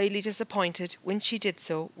was highly disappointed when she did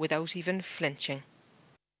so without even flinching.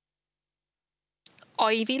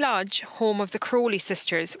 Ivy Lodge, home of the Crowley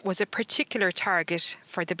sisters, was a particular target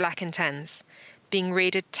for the Black and Tans, being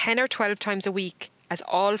raided 10 or 12 times a week, as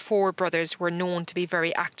all 4 brothers were known to be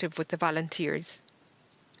very active with the volunteers.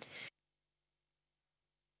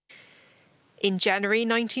 In January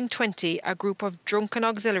 1920, a group of drunken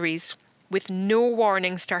auxiliaries, with no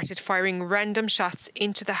warning, started firing random shots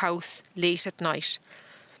into the house late at night,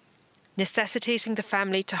 necessitating the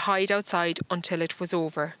family to hide outside until it was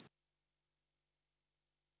over.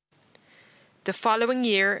 The following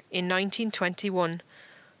year, in 1921,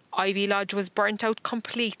 Ivy Lodge was burnt out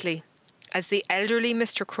completely, as the elderly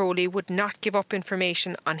Mr. Crowley would not give up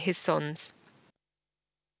information on his sons.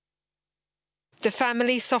 The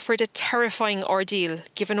family suffered a terrifying ordeal,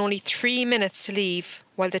 given only 3 minutes to leave,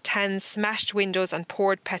 while the Tans smashed windows and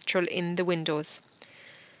poured petrol in the windows.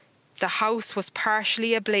 The house was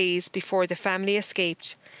partially ablaze before the family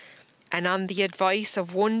escaped, and on the advice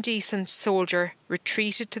of one decent soldier,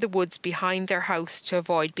 retreated to the woods behind their house to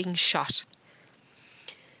avoid being shot.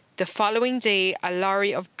 The following day, a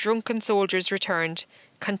lorry of drunken soldiers returned,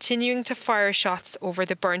 continuing to fire shots over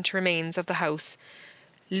the burnt remains of the house,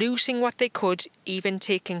 looting what they could, even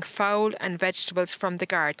taking fowl and vegetables from the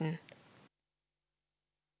garden.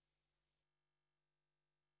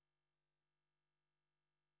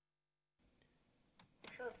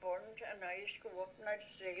 And I used to go up and I'd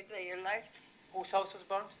stay there, like. Whose house was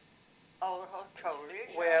burnt? Our house, Crowley.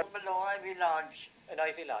 Where? Below Ivy Lodge. In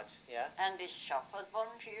Ivy Lodge, yeah. And this shop was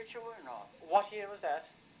burnt here too, you know. What year was that?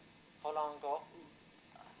 How long ago?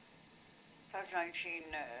 That was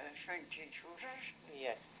 1922.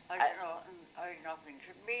 Yes. I don't know, I don't think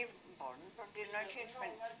it should be burnt, but in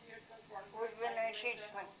 1920. Was it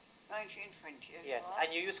 1920? Yes,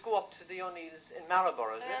 and you used to go up to the O'Neills in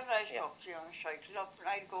Marlborough, is it? Yeah, right up there on cycle up, and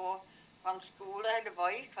I'd go from school, I had a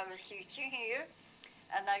bike, I was teaching here,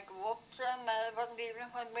 and I'd go up to Melbourne even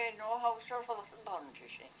when we had no house or house in Bond, you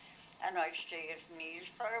see. And I'd stay at Neil's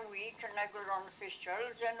for a week, and I'd go down to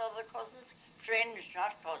Fitzgerald's and other cousins, friends,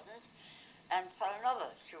 not cousins, and for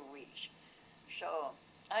another 2 weeks. So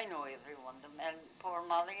I know every one of them, and poor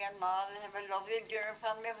Molly and Ma, they have a lovely dinner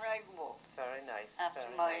family when I go up. Very nice. After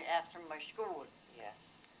my school. Yeah.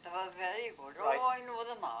 They were very good. Right. Oh, I know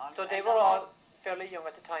them all. So they were all fairly young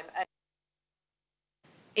at the time.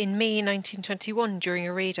 In May 1921, during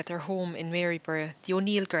a raid at their home in Maryborough, the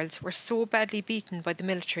O'Neill girls were so badly beaten by the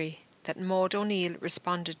military that Maud O'Neill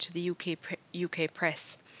responded to the UK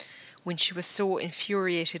press when she was so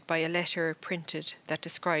infuriated by a letter printed that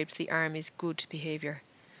described the army's good behaviour.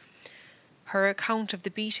 Her account of the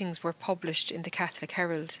beatings were published in the Catholic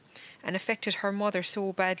Herald and affected her mother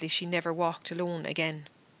so badly she never walked alone again.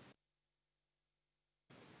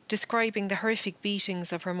 Describing the horrific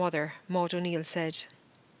beatings of her mother, Maud O'Neill said,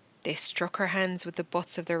 "They struck her hands with the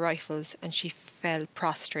butts of their rifles and she fell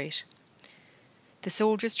prostrate. The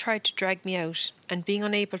soldiers tried to drag me out, and being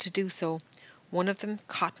unable to do so, one of them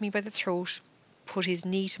caught me by the throat, put his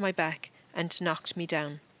knee to my back and knocked me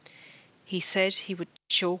down. He said he would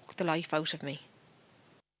choke the life out of me."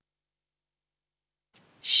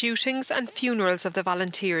 Shootings and funerals of the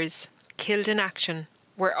volunteers killed in action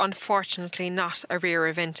were unfortunately not a rare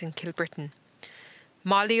event in Kilbrittain.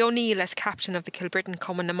 Molly O'Neill, as captain of the Kilbrittain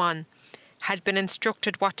Cumman had been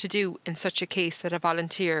instructed what to do in such a case that a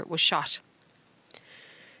volunteer was shot.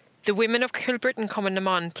 The women of Kilbrittain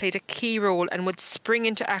Cumman played a key role and would spring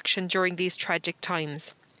into action during these tragic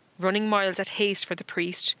times, running miles at haste for the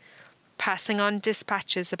priest, passing on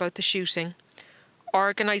dispatches about the shooting,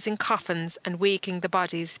 organising coffins and waking the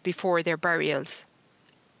bodies before their burials.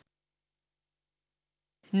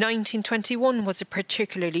 1921 was a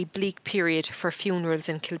particularly bleak period for funerals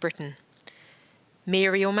in Kilbrittain.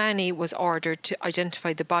 Mary O'Mahony was ordered to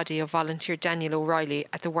identify the body of volunteer Daniel O'Reilly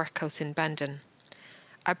at the workhouse in Bandon.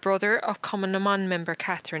 A brother of Cumman member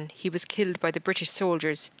Catherine, he was killed by the British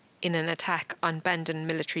soldiers in an attack on Bandon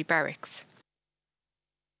military barracks.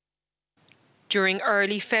 During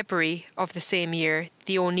early February of the same year,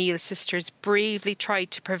 the O'Neill sisters bravely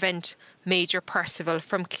tried to prevent Major Percival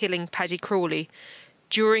from killing Paddy Crowley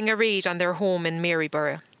during a raid on their home in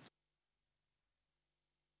Maryborough.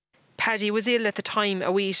 Paddy was ill at the time,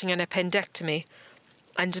 awaiting an appendectomy,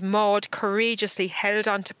 and Maud courageously held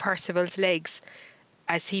on to Percival's legs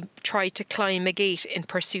as he tried to climb a gate in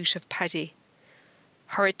pursuit of Paddy.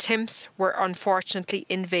 Her attempts were unfortunately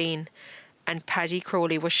in vain, and Paddy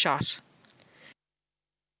Crowley was shot.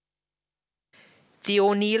 The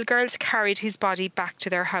O'Neill girls carried his body back to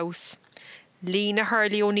their house. Lena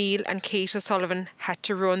Hurley O'Neill and Kate O'Sullivan had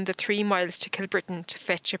to run the 3 miles to Kilbrittain to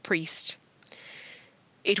fetch a priest.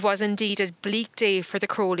 It was indeed a bleak day for the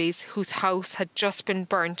Crowleys, whose house had just been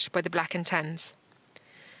burnt by the Black and Tans.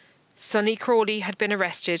 Sonny Crowley had been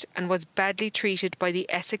arrested and was badly treated by the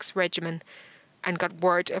Essex Regiment and got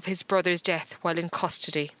word of his brother's death while in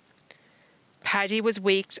custody. Paddy was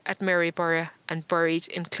waked at Maryborough and buried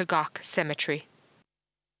in Clogach Cemetery.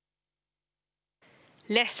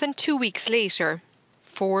 Less than 2 weeks later,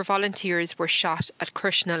 4 volunteers were shot at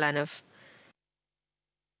Crushnalanov.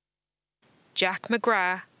 Jack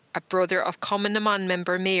McGrath, a brother of Cumman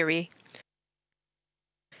member Mary,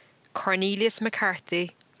 Cornelius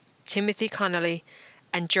McCarthy, Timothy Connolly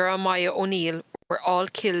and Jeremiah O'Neill were all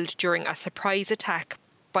killed during a surprise attack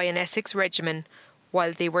by an Essex regiment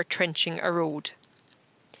while they were trenching a road.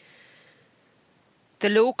 The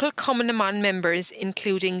local Cumann members,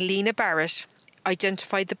 including Lena Barrett,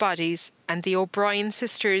 identified the bodies, and the O'Brien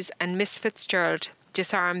sisters and Miss Fitzgerald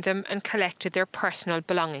disarmed them and collected their personal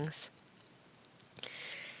belongings.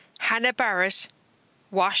 Hannah Barrett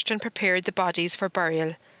washed and prepared the bodies for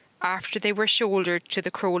burial after they were shouldered to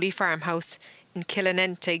the Crowley farmhouse in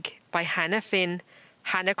Killanentig by Hannah Finn,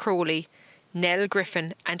 Hannah Crowley, Nell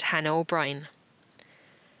Griffin and Hannah O'Brien.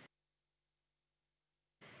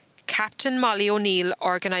 Captain Molly O'Neill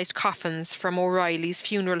organised coffins from O'Reilly's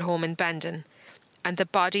funeral home in Bandon, and the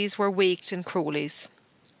bodies were waked in Crowley's.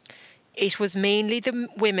 It was mainly the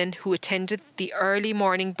women who attended the early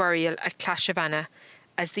morning burial at Clashavanna,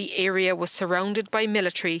 as the area was surrounded by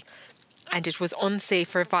military and it was unsafe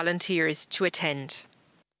for volunteers to attend.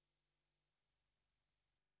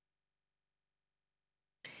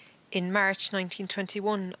 In March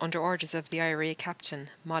 1921, under orders of the IRA captain,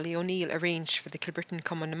 Molly O'Neill arranged for the Kilbrittain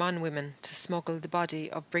Cumann women to smuggle the body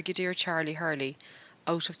of Brigadier Charlie Hurley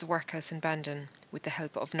out of the workhouse in Bandon with the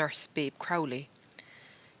help of nurse Babe Crowley.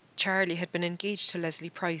 Charlie had been engaged to Leslie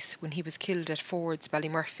Price when he was killed at Ford's,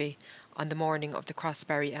 Ballymurphy, on the morning of the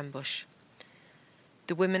Crossbarry ambush.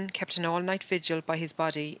 The women kept an all-night vigil by his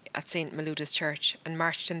body at St. Maluda's Church and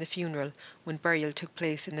marched in the funeral when burial took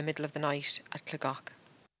place in the middle of the night at Clegok.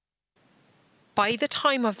 By the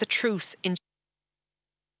time of the truce in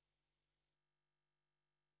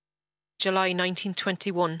July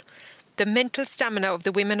 1921, the mental stamina of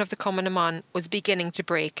the women of the Cumann was beginning to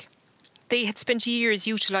break. They had spent years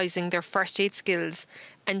utilising their first aid skills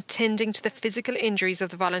and tending to the physical injuries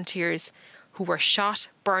of the volunteers who were shot,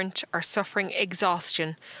 burnt or suffering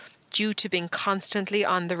exhaustion due to being constantly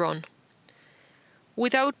on the run.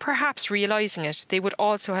 Without perhaps realising it, they would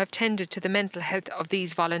also have tended to the mental health of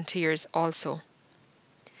these volunteers also.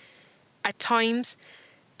 At times,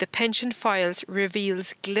 the pension files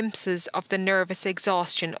reveals glimpses of the nervous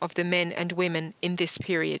exhaustion of the men and women in this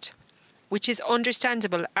period, which is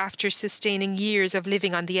understandable after sustaining years of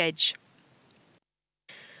living on the edge.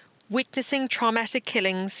 Witnessing traumatic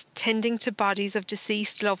killings, tending to bodies of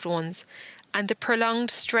deceased loved ones, and the prolonged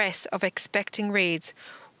stress of expecting raids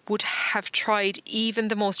would have tried even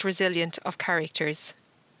the most resilient of characters.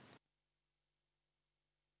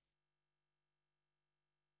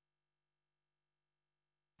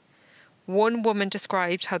 One woman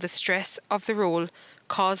described how the stress of the role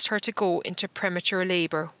caused her to go into premature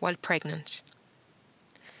labour while pregnant.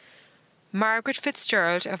 Margaret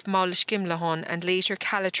Fitzgerald of Maulish-Gimlahon and later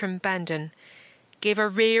Calatrim Bandon gave a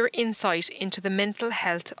rare insight into the mental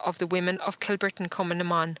health of the women of Kilbrittain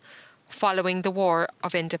Cumann following the War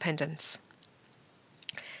of Independence.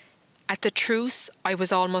 At the truce, I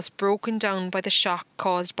was almost broken down by the shock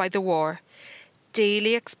caused by the war,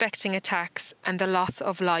 daily expecting attacks and the loss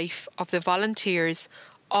of life of the volunteers,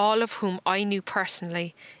 all of whom I knew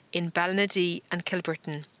personally in Balnadee and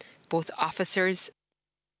Kilbrittain, both officers.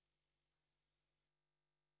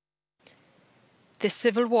 The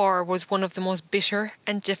Civil War was one of the most bitter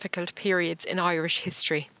and difficult periods in Irish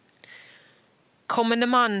history.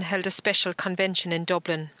 Cumann held a special convention in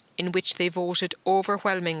Dublin in which they voted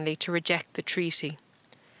overwhelmingly to reject the treaty.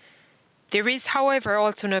 There is, however,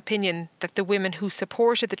 also an opinion that the women who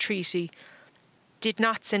supported the treaty did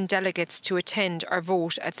not send delegates to attend or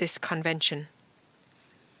vote at this convention.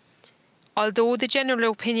 Although the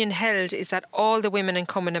general opinion held is that all the women in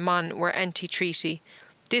Cumann were anti-treaty,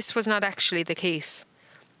 this was not actually the case.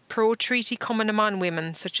 Pro-treaty Cumann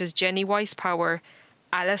women such as Jenny Weiss-Power,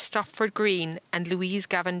 Alice Stopford Green and Louise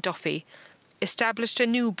Gavin Duffy established a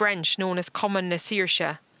new branch known as Cumann na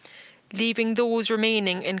Saoirse, leaving those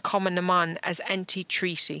remaining in Cumann as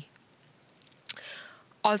anti-treaty.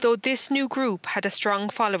 Although this new group had a strong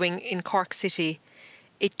following in Cork City,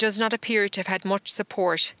 it does not appear to have had much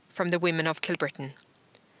support from the women of Kilbrittain.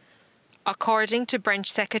 According to Branch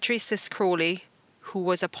Secretary Sis Crowley, who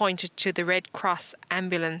was appointed to the Red Cross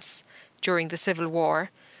ambulance during the Civil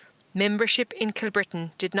War, membership in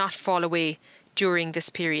Kilbrittain did not fall away during this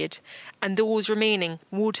period, and those remaining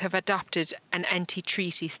would have adopted an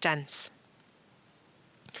anti-treaty stance.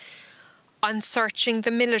 On searching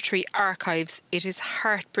the military archives, it is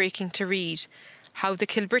heartbreaking to read how the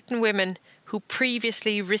Kilbrittain women who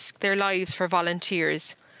previously risked their lives for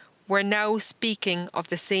volunteers were now speaking of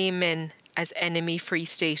the same men as enemy Free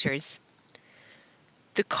Staters.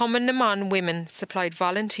 The Cumann women supplied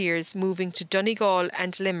volunteers moving to Donegal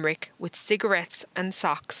and Limerick with cigarettes and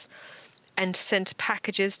socks, and sent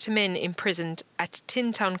packages to men imprisoned at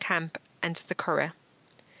Tintown Camp and the Curragh.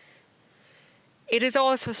 It is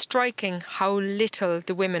also striking how little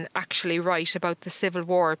the women actually write about the Civil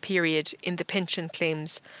War period in the pension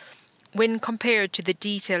claims when compared to the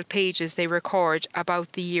detailed pages they record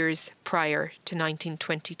about the years prior to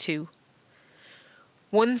 1922.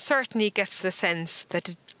 One certainly gets the sense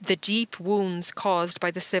that the deep wounds caused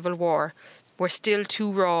by the Civil War were still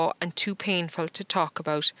too raw and too painful to talk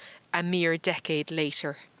about a mere decade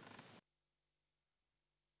later.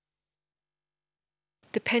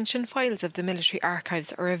 The pension files of the military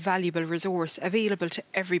archives are a valuable resource available to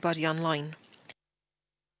everybody online.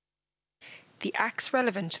 The acts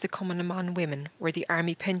relevant to the Cumann na mBan women were the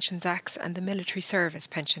Army Pensions Acts and the Military Service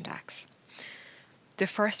Pension Acts. The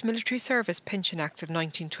first Military Service Pension Act of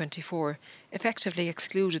 1924 effectively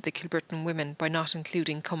excluded the Kilbrittain women by not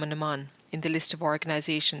including Cumann na mBan in the list of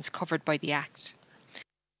organisations covered by the Act.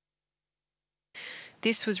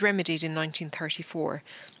 This was remedied in 1934,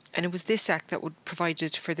 and it was this act that would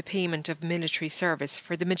provided for the payment of military service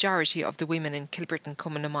for the majority of the women in Kilbrittain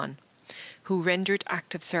Cumann na mBan, who rendered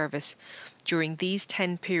active service during these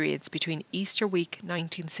 10 periods between Easter Week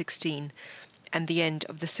 1916 and the end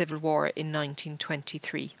of the Civil War in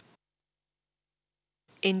 1923.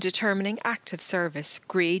 In determining active service,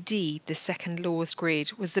 Grade D, the second lowest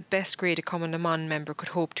grade, was the best grade a Cumann na mBan member could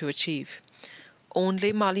hope to achieve.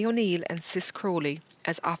 Only Molly O'Neill and Sis Crowley,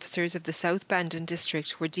 as officers of the South Bandon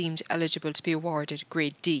district, were deemed eligible to be awarded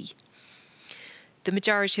Grade D. The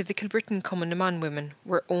majority of the Kilbrittain Cumann na mBan women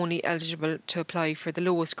were only eligible to apply for the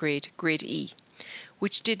lowest grade, Grade E,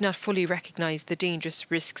 which did not fully recognise the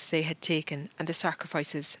dangerous risks they had taken and the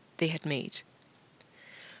sacrifices they had made.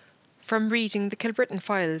 From reading the Kilbrittain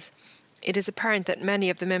files, it is apparent that many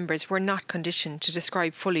of the members were not conditioned to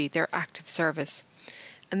describe fully their active service,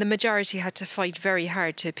 and the majority had to fight very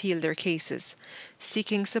hard to appeal their cases,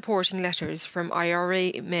 seeking supporting letters from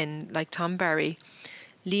IRA men like Tom Barry,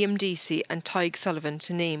 Liam Deasy and Tig Sullivan,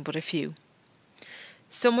 to name but a few.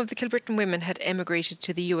 Some of the Kilbrittain women had emigrated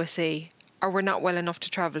to the USA or were not well enough to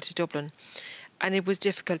travel to Dublin, and it was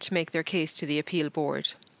difficult to make their case to the appeal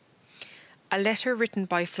board. A letter written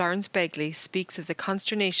by Florence Begley speaks of the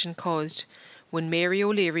consternation caused when Mary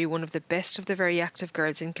O'Leary, one of the best of the very active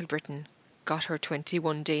girls in Kilbrittain, got her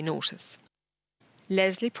 21-day notice.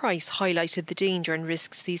 Leslie Price highlighted the danger and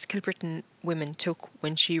risks these Kilbrittain women took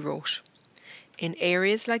when she wrote, "In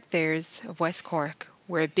areas like theirs of West Cork,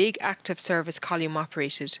 where a big active service column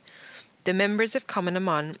operated, the members of Cumann na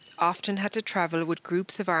mBan often had to travel with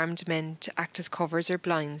groups of armed men to act as covers or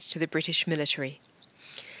blinds to the British military.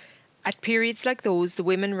 At periods like those, the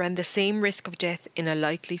women ran the same risk of death in a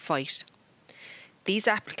likely fight. These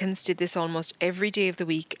applicants did this almost every day of the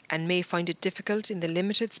week and may find it difficult in the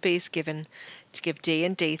limited space given to give day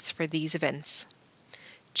and dates for these events.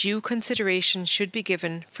 Due consideration should be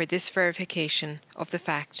given for this verification of the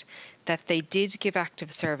fact that they did give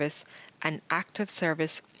active service, and active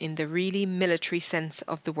service in the really military sense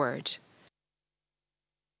of the word."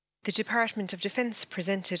 The Department of Defence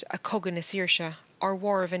presented a Cogadh na Saoirse, or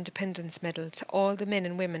War of Independence Medal, to all the men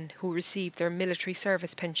and women who received their military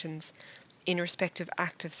service pensions in respect of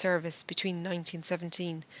active service between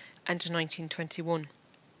 1917 and 1921.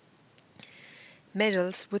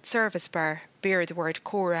 Medals with service bar bear the word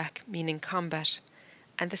Corac, meaning combat,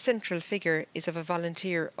 and the central figure is of a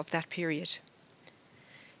volunteer of that period.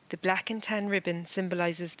 The black and tan ribbon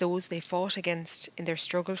symbolises those they fought against in their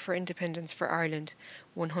struggle for independence for Ireland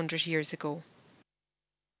 100 years ago.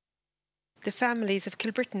 The families of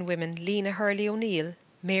Kilbrittain women Lena Hurley O'Neill,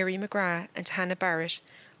 Mary McGrath and Hannah Barrett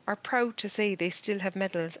are proud to say they still have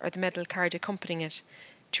medals or the medal card accompanying it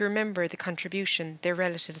to remember the contribution their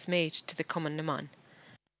relatives made to the Cumann na mBan.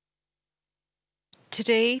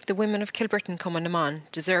 Today, the women of Kilbrittain Cumann na mBan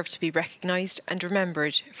deserve to be recognised and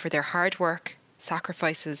remembered for their hard work,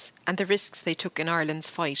 sacrifices and the risks they took in Ireland's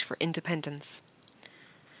fight for independence.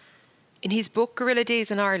 In his book Guerrilla Days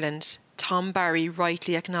in Ireland, Tom Barry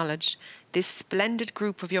rightly acknowledged this splendid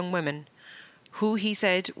group of young women who, he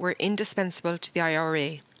said, were indispensable to the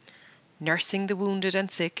IRA, nursing the wounded and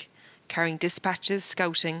sick, carrying dispatches,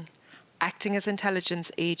 scouting, acting as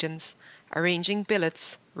intelligence agents, arranging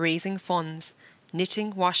billets, raising funds,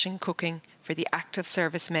 knitting, washing, cooking for the active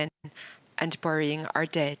service men, and burying our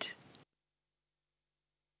dead.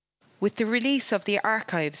 With the release of the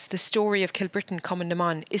archives, the story of Kilbrittain Cumann na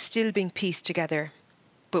mBan is still being pieced together,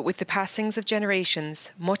 but with the passings of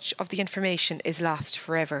generations, much of the information is lost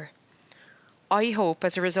forever. I hope,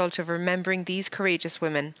 as a result of remembering these courageous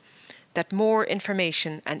women, that more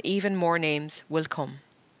information and even more names will come.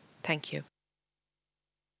 Thank you.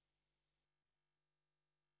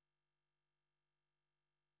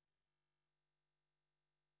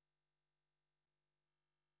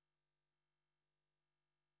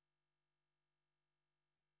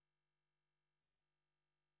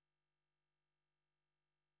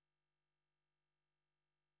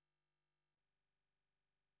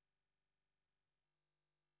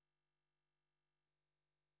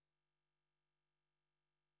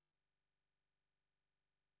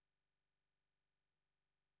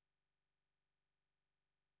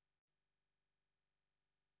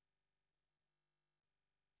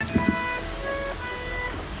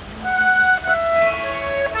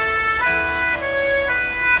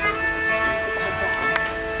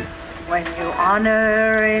 When you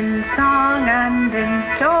honor in song and in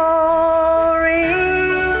story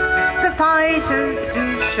the fighters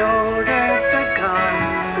who shouldered the gun,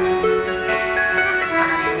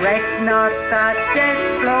 and reck not that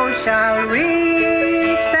death's blow shall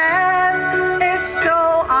reach them, if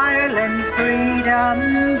so Ireland's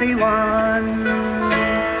freedom be won.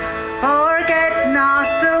 Forget not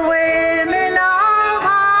the women of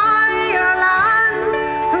Ireland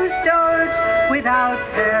who stood without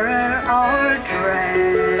terror or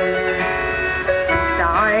dread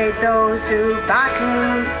beside those who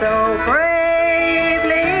battled so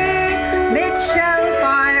bravely mid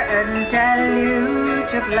shellfire and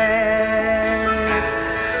deluge of lead.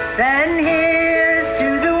 Then here's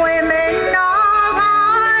to the women of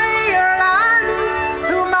Ireland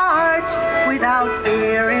who marched without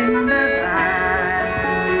fear in the van.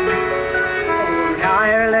 Old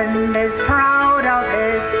Ireland is proud of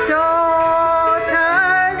its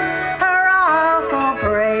daughters, hurrah for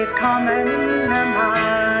brave Cumman the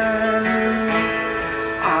man.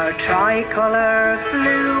 Our tricolour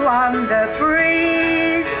flew on the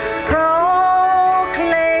breeze, proclaiming,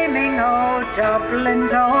 oh,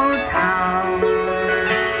 Dublin's old town,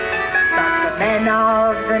 that the men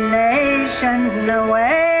of the nation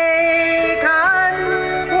awakened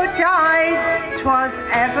would die, 'twas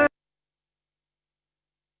ever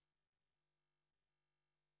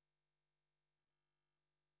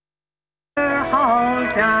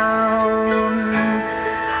hauled down.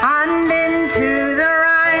 And into the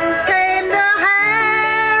ranks came the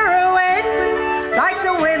heroines, like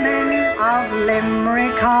the women of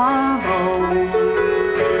Limerick of old,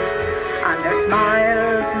 and their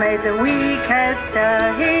smiles made the weakest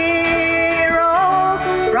a hero,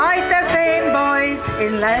 write their fame, boys,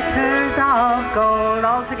 in letters of gold.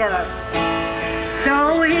 All together.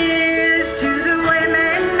 So here's to the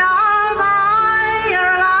women of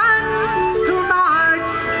Ireland who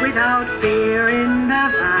marched without fear in the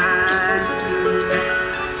van.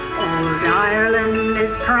 Old Ireland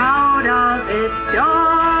is proud of its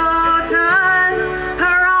daughters,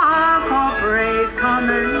 hurrah for brave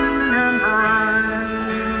Cumman the man.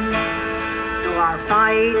 Though our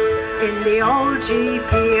fight in the old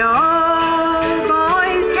GPO,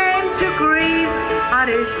 boys, came to grief as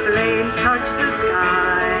his flames touched the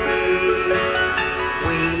sky,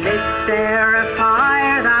 we lit there a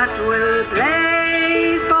fire that will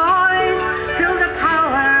blaze, boys, till the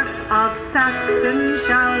power of Saxon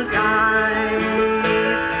shall die.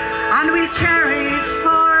 And we'll cherish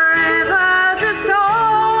forever the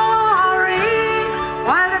story,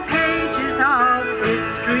 while the pages of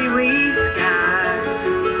history we scan,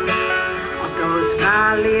 of those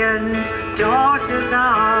valiant daughters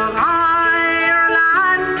of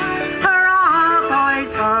Ireland, hurrah,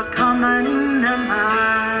 boys, for Cumman the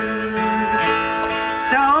man.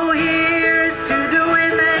 So here's to the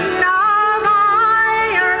women of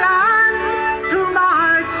Ireland who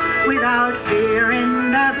marched without fear in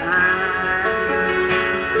the van.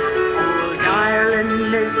 Old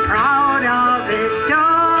Ireland is proud of its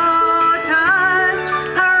daughters,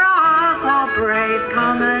 hurrah for brave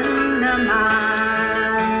Cumman the man.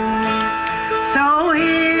 So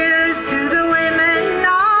here's to the women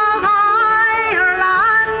of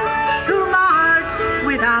Ireland who marched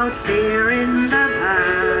without fear in the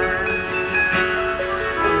van.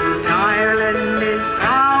 Old Ireland is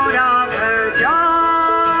proud of her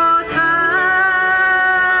daughters,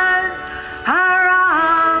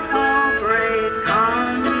 hurrah for brave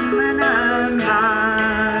Cumman the man.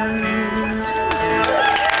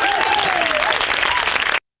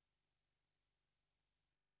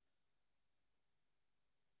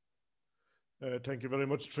 Thank you very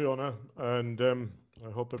much, Triona, and I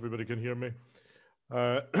hope everybody can hear me.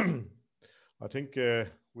 I think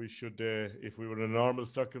we should, if we were in a normal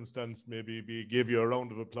circumstance, maybe give you a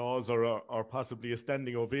round of applause or possibly a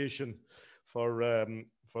standing ovation for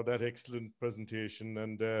that excellent presentation,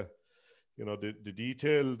 and you know, the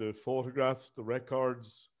detail, the photographs, the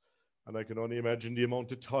records, and I can only imagine the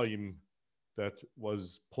amount of time that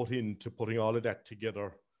was put into putting all of that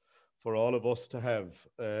together for all of us to have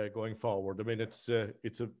going forward. I mean, it's a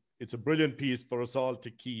brilliant piece for us all to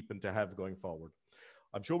keep and to have going forward.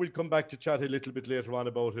 I'm sure we'll come back to chat a little bit later on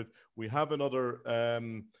about it. We have another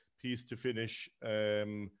piece to finish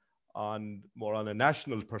on a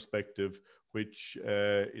national perspective, which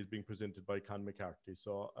is being presented by Con McCarthy.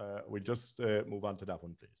 So we'll just move on to that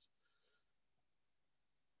one, please.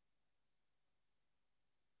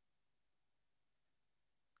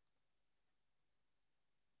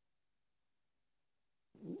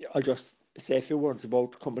 I'll just say a few words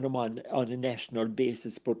about coming on a national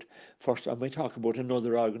basis, but first I might talk about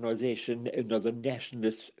another organisation, another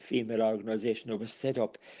nationalist female organisation that was set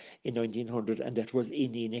up in 1900, and that was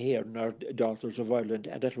Inina Hearn, or Daughters of Ireland,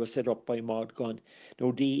 and that was set up by Maud Gunn.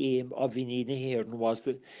 Now, the aim of Inina Hearn was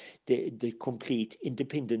the complete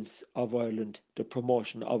independence of Ireland, the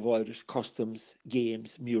promotion of Irish customs,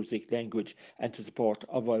 games, music, language, and the support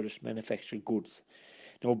of Irish manufactured goods.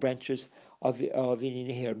 Now, branches of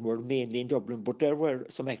Inina Hearn were mainly in Dublin, but there were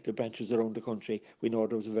some active branches around the country. We know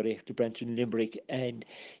there was a very active branch in Limerick, and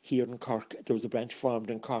here in Cork there was a branch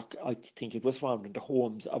formed in Cork. I think it was formed in the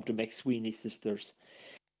homes of the McSweeney sisters.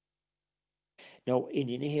 Now,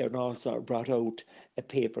 Inina Hearn also brought out a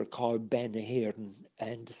paper called Ban Hearn,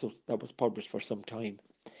 and so that was published for some time.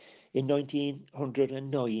 In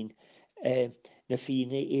 1909,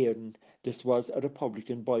 Nafina Éireann, this was a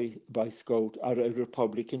Republican Boy Scout, or a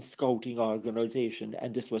Republican scouting organisation,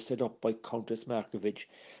 and this was set up by Countess Markievicz,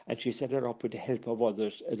 and she set it up with the help of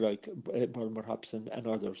others like Bulmer Hobson and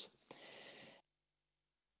others.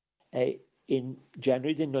 In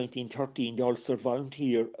January 1913, the Ulster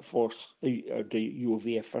Volunteer Force, the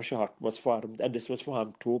UVF for short, was formed, and this was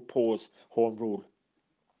formed to oppose Home Rule.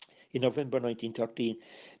 In November 1913,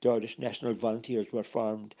 the Irish National Volunteers were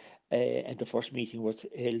formed, and the first meeting was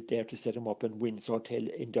held there to set them up in Wynn's Hotel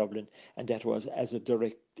in Dublin, and that was as a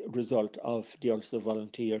direct result of the Ulster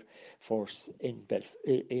Volunteer Force in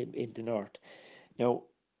the north. Now,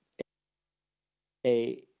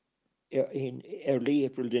 in early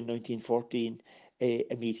April 1914,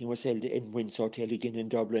 a meeting was held in Wynn's Hotel again in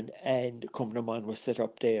Dublin, and Cumman was set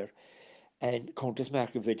up there, and Countess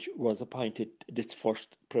Markievicz was appointed its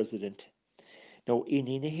first president. Now,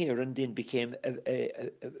 Inina Hearn then became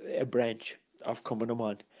a branch of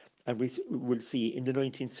Cumman, and we will see in the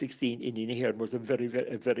 1916, Inina Hearn was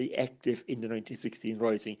very active in the 1916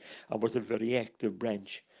 Rising, and was a very active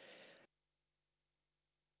branch.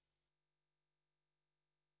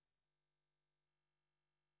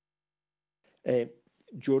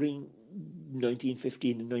 During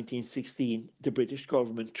 1915 and 1916, the British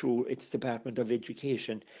government, through its Department of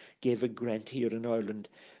Education, gave a grant here in Ireland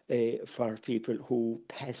for people who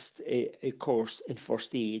passed a course in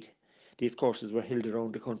first aid. These courses were held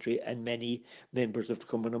around the country, and many members of the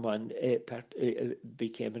Cumman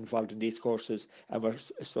became involved in these courses and were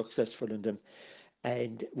successful in them,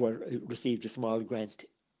 and received a small grant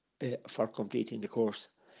for completing the course.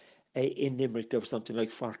 In Limerick, there was something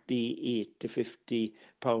like 48 to 50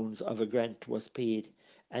 pounds of a grant was paid,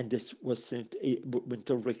 and this was went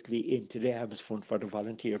directly into the Arms Fund for the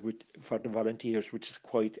volunteers, which is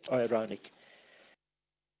quite ironic.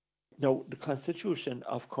 Now, the Constitution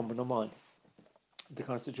of Cumman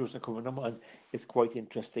is quite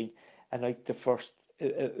interesting, and like the first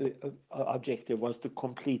objective was the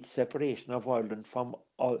complete separation of Ireland from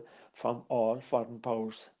all foreign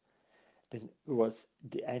powers. Then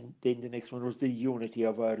the next one was the unity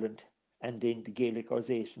of Ireland, and then the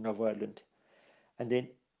Gaelicization of Ireland, and then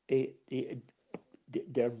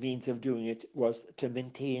their means of doing it was to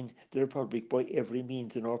maintain the Republic by every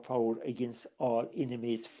means in our power against all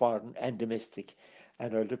enemies, foreign and domestic.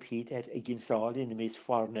 And I'll repeat that, against all enemies,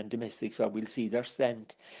 foreign and domestic. So we'll see their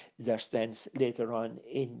stance later on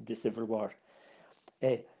in the Civil War.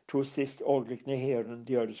 To assist Ulrich na Hearn and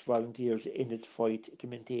the Irish Volunteers in its fight to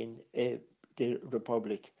maintain the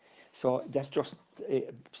Republic. So that's just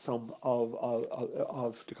some of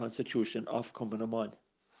the Constitution of Cumman.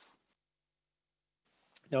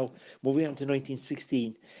 Now, moving on to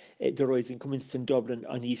 1916, the Rising commenced in Dublin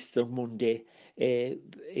on Easter Monday at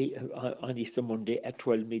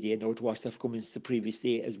 12 midday. Now, it was to have commenced the previous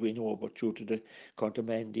day, as we know, but due to the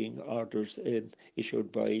countermanding orders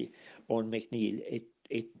issued by Owen McNeill,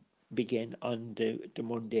 it began on the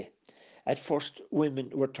Monday. At first, women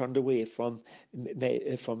were turned away from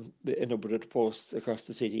a number of the posts across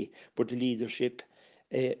the city, but the leadership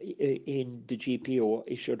in the GPO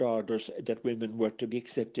issued orders that women were to be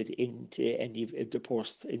accepted into any of the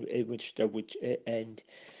posts in which and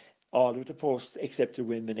all of the posts accepted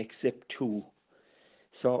women except two.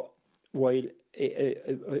 So while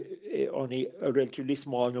only a relatively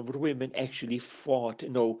small number of women actually fought, a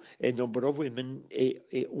number of women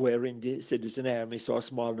were in the citizen army, so a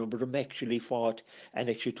small number of them actually fought and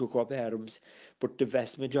actually took up arms. But the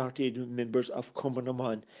vast majority of the members of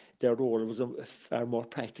Cumman, their role was a far more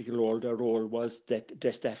practical role. Their role was that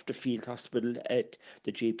they staffed the field hospital at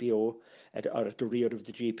the GPO, or at the rear of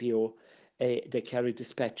the GPO. They carried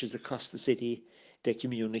dispatches across the city. They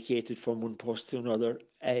communicated from one post to another,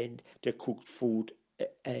 and they cooked food,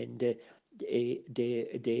 and they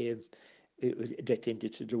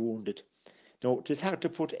tended to the wounded. Now, it is hard to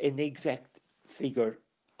put an exact figure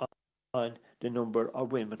on the number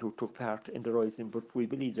of women who took part in the rising, but we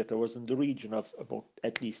believe that there was in the region of about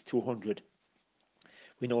at least 200.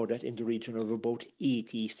 We know that in the region of about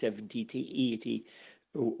 80, 70 to 80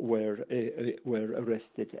 were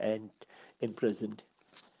arrested and imprisoned.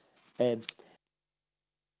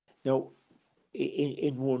 Now,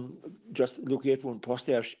 in one, just looking at one post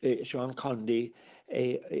there, Sean Conley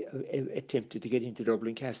attempted to get into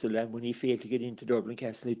Dublin Castle, and when he failed to get into Dublin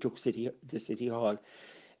Castle, he took the City Hall.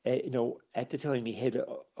 At the time he had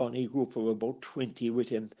on a group of about 20 with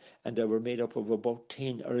him, and they were made up of about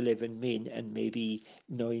 10 or 11 men and maybe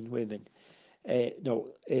 9 women.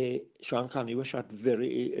 Sean Conley was shot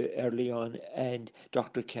very early on, and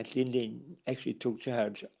Dr. Kathleen Lynn actually took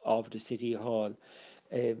charge of the City Hall.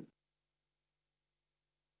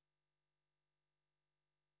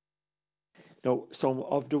 Now, some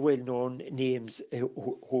of the well-known names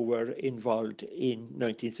who were involved in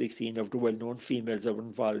 1916, of the well-known females that were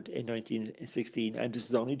involved in 1916, and this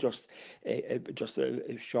is only just a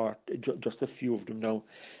short, just a few of them now.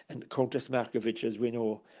 And Countess Markovich, as we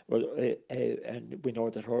know, and we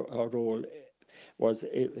know that her role was,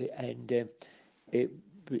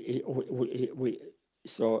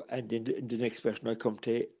 so, and then the next person I come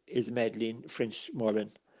to is Madeleine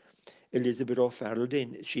French-Mullen. Elizabeth O'Farrell,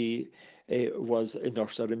 then she was a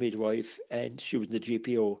nurse or a midwife, and she was in the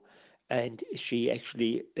GPO, and she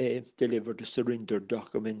actually delivered the surrender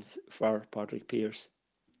documents for Patrick Pearse.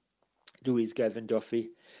 Louise Gavin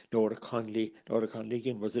Duffy, Nora Conley. Nora Conley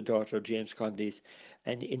again was a daughter of James Conley's,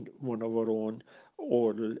 and in one of her own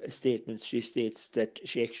oral statements, she states that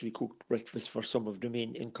she actually cooked breakfast for some of the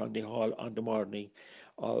men in Conley Hall on the morning,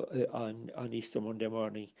 on Easter Monday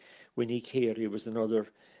morning. Winnie Carey was another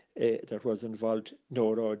that was involved,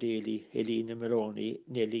 Nora Daly, Helena Maloney,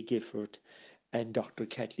 Nellie Gifford, and Dr.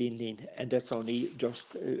 Kathleen Lynn, and that's only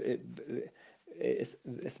just a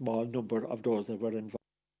small number of those that were involved.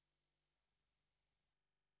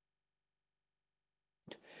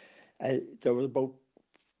 There were about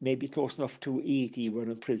maybe close enough to 80 were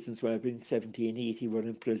in prisons, where between 70 and 80 were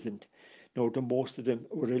imprisoned. Now, most of them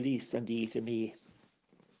were released on the 8th of May.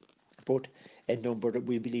 But a number that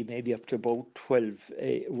we believe maybe up to about 12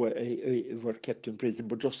 were kept in prison,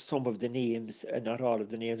 but just some of the names, not all of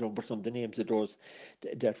the names, but some of the names of those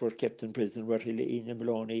that were kept in prison were Helena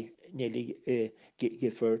Maloney, Nellie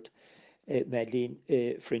Gifford, Madeleine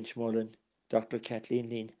French-Mullen, Dr. Kathleen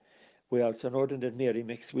Lynn. We also know that Mary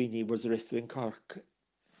McSweeney was arrested in Cork,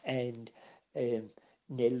 and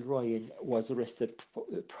Nell Ryan was arrested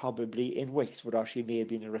probably in Wexford, or she may have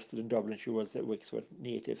been arrested in Dublin. She was a Wexford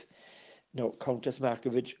native. Now, Countess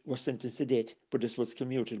Markovich was sentenced to death, but this was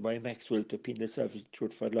commuted by Maxwell to penal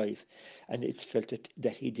servitude for life, and it's felt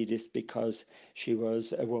that he did this because she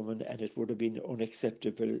was a woman, and it would have been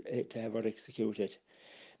unacceptable to have her executed.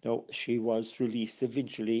 Now, she was released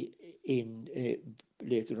eventually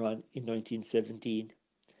later on in 1917.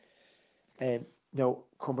 Now,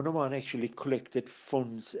 Cumman actually collected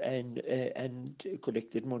funds and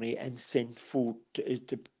collected money and sent food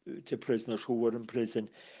to prisoners who were in prison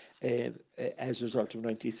as a result of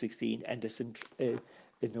 1916, and they sent a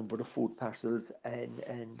number of food parcels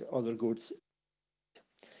and other goods.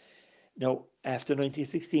 Now, after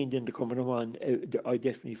 1916, then the Cumman, I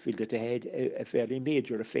definitely feel that they had a fairly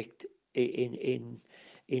major effect in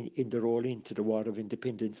the roll into the War of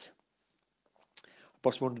Independence.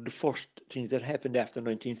 But one of the first things that happened after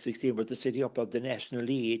 1916 was the setting up of the National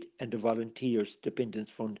Aid and the Volunteers Dependence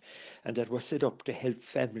Fund, and that was set up to help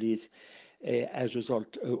families as a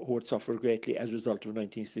result who had suffered greatly as a result of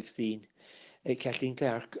 1916. Kathleen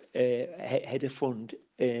Clark had a fund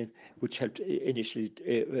which helped initially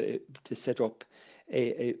to set up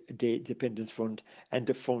the dependence fund, and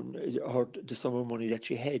the fund, the sum of money that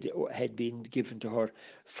she had been given to her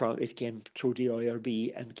it came through the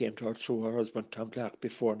IRB and came to her through her husband Tom Clark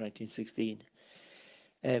before 1916.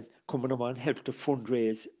 Cumman helped to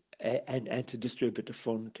fundraise and to distribute the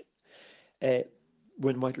fund.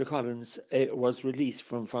 When Michael Collins was released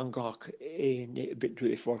from Van Gogh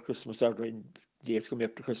before Christmas, or in days coming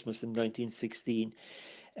up to Christmas in 1916,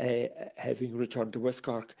 having returned to West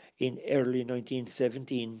Cork in early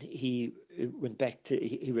 1917, he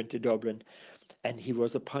went to Dublin, and he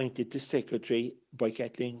was appointed to secretary by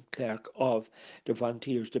Kathleen Clark of the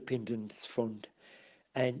Volunteers Dependence Fund,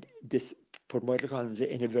 and this put Michael Collins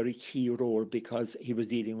in a very key role because he was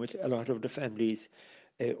dealing with a lot of the families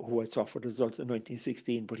who had suffered as a result of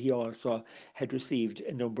 1916, but he also had received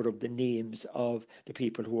a number of the names of the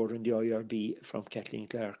people who were in the IRB from Kathleen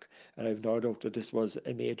Clark, and I've no doubt that this was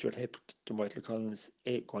a major help to Michael Collins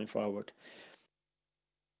going forward.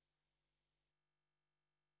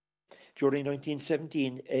 During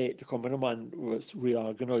 1917, the Cumann mBan was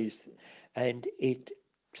reorganised and it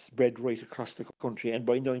spread right across the country. And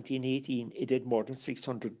by 1918, it had more than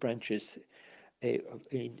 600 branches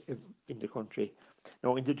in the country.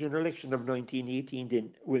 Now, in the general election of 1918, then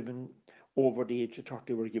women over the age of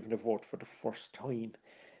 30 were given a vote for the first time.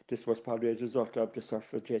 This was probably as a result of the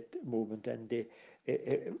suffragette movement and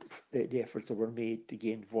the efforts that were made to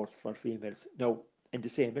gain votes for females. Now, in the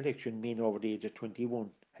same election, men over the age of 21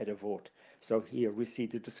 had a vote. So here we see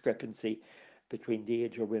the discrepancy between the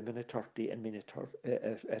age of women at 30 and men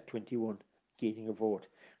at 21 gaining a vote.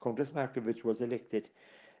 Countess Markievicz was elected.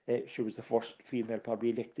 She was the first female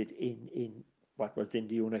probably elected in what was then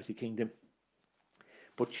the United Kingdom.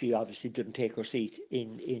 But she obviously didn't take her seat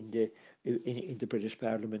in the British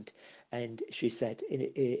Parliament, and she sat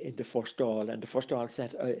in the first hall, and the first hall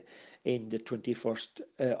sat in the 21st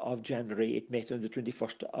of January. It met on the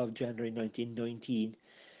 21st of January 1919,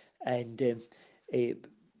 and a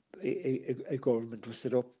government was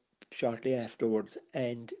set up shortly afterwards,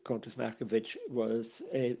 and Countess Markievicz was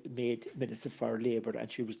made Minister for Labour,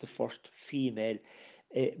 and she was the first female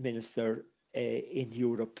minister in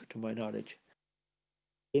Europe, to my knowledge.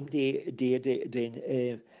 Same day then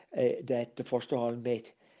that the first hall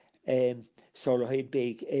met, Solohead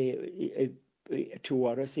Big, 2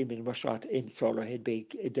 other seamen were shot in Solohead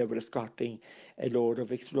Big. They were escorting a load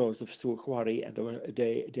of explosives to a quarry, and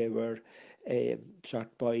they were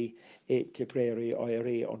shot by Tipperary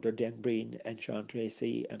IRA under Dan Breen and Sean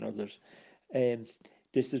Tracy and others.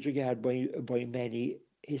 This is regarded by many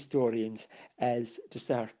historians as the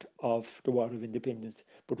start of the War of Independence,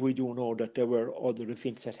 but we do know that there were other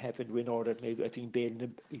events that happened. We know that maybe, I think,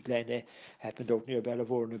 Glenna happened out near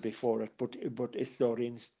Ballyvourney before it, but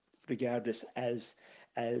historians regard this as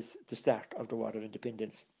the start of the War of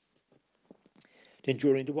Independence. Then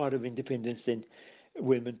during the War of Independence, then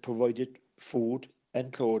women provided food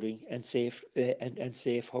and clothing and safe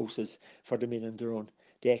houses for the men on their own.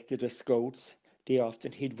 They acted as scouts. They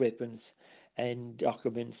often hid weapons and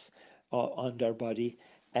documents on their body,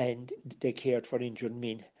 and they cared for injured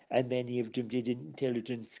men, and many of them did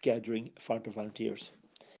intelligence gathering for the volunteers.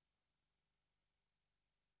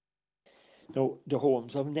 Now, the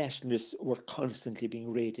homes of nationalists were constantly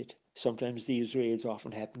being raided. Sometimes these raids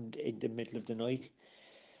often happened in the middle of the night.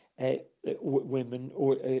 Women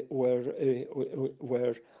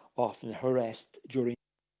were often harassed during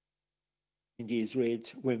these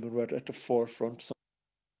raids. Women were at the forefront.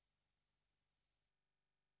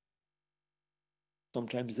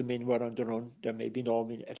 Sometimes the men were on the run. There may be no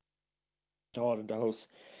men at all in the house,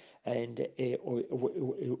 and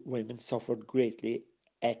women suffered greatly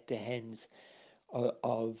at the hands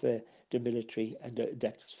of the military, and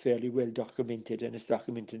that's fairly well documented, and it's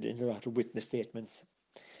documented in a lot of witness statements.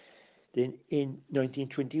 Then in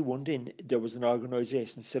 1921, then there was an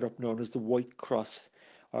organisation set up known as the White Cross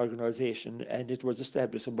organisation, and it was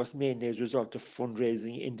established and was mainly as a result of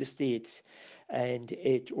fundraising in the States, and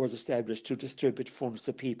it was established to distribute funds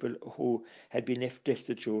to people who had been left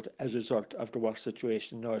destitute as a result of the war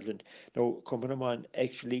situation in Ireland. Now, Cumann mBan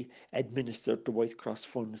actually administered the White Cross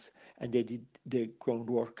funds, and they did the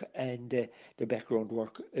groundwork and the background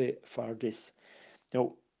work for this.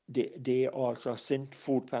 Now, they also sent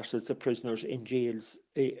food parcels to prisoners in jails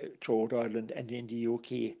throughout Ireland and in the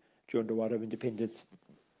UK during the War of Independence.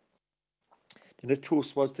 Then a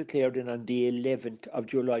truce was declared on the 11th of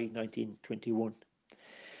July 1921.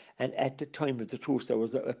 And at the time of the truce, there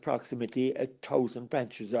was approximately 1,000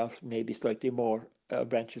 branches of, maybe slightly more,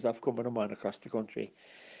 branches of Cumann mBan across the country.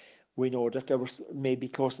 We know that there was maybe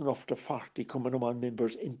close enough to 40 Cumann mBan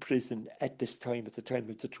members in prison at the time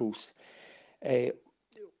of the truce.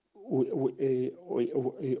 We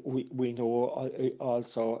know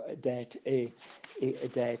also that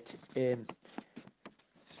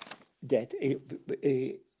there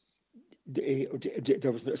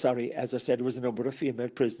was, sorry, as I said, there was a number of female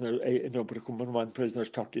prisoners, a number of Cumann mBan prisoners,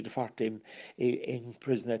 30 to 40 in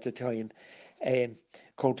prison at the time.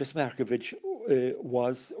 Countess Markievicz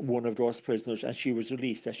was one of those prisoners, and she was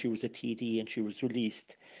released as she was a TD, and she was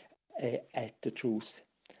released at the truce.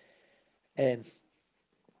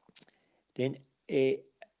 Then,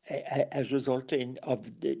 as a result of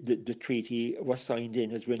the treaty was signed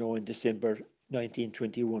in, as we know, in December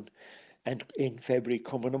 1921. And in February,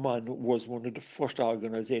 Cumann mBan was one of the first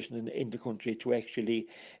organisations in the country to actually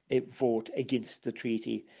vote against the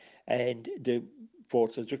treaty. And the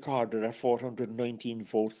votes as recorded are 419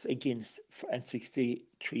 votes against and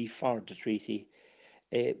 63 for the treaty.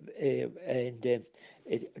 That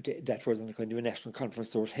was on a kind of a national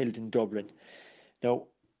conference that was held in Dublin. Now,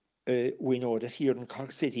 we know that here in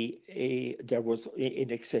Cork City, there was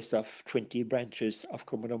in excess of 20 branches of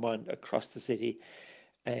Cumann across the city,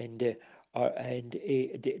 and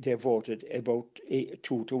they voted about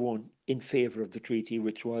 2-1 in favour of the treaty,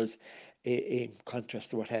 which was in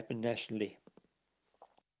contrast to what happened nationally.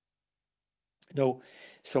 Now,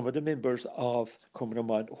 some of the members of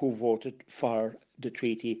Cumann who voted for the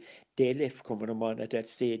treaty, they left Cumann at that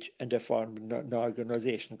stage, and they formed an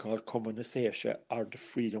organisation called Cumann or the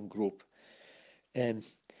Freedom Group.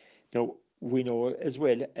 Now, we know as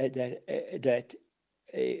well that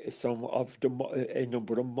some of a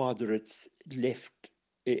number of moderates left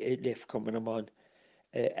Cumann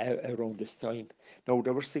around this time. Now,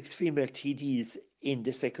 there were 6 female TDs in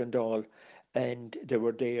the second Dáil, and they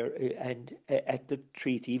were there, and at the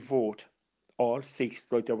treaty vote, all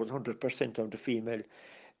 6, like there was 100% of the female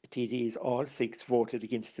TDs, all 6 voted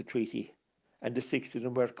against the treaty. And the 6 of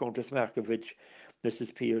them were Countess Markovich,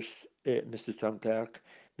 Mrs. Pearce, Mrs. Tom Clark,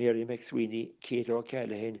 Mary McSweeney, Kate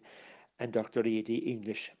O'Callaghan, and Dr. A.D.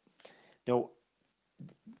 English. Now,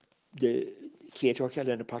 the Kate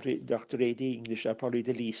O'Callaghan and probably Dr. A.D. English are probably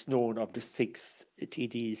the least known of the 6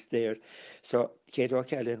 TDs there. So Kate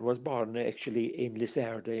O'Callaghan was born actually in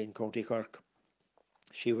Lisarda in County Cork.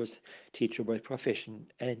 She was teacher by profession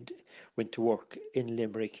and went to work in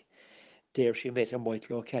Limerick. There she met a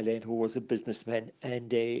Michael O'Callaghan, who was a businessman, and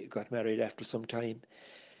they got married after some time.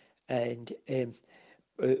 And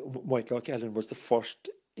Michael O'Callaghan was the first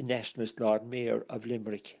nationalist Lord Mayor of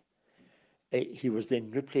Limerick. He was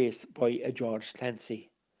then replaced by George Clancy.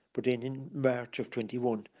 But then in March of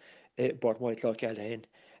 21, both Michael O'Callaghan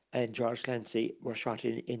and George Clancy were shot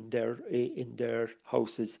in their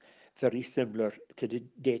houses, very similar to the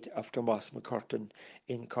death of Tomas McCurtain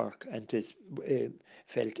in Cork, and is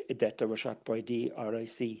felt that they were shot by the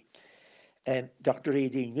RIC. Dr.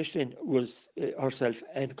 A.D. English then was herself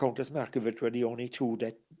and Countess Markovich were the only 2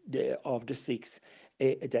 that of the 6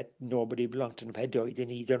 that nobody belonged to them had died in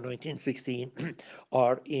either 1916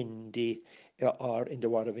 or in the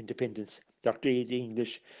War of Independence. Dr. A.D.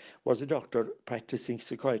 English was a doctor practicing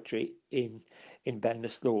psychiatry in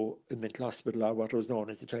Ballinasloe Mental Hospital, or what was known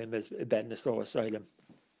at the time as Ballinasloe Asylum.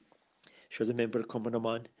 She was a member of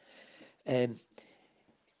Cumann.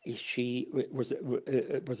 She was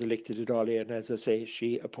elected at Dáil, and as I say,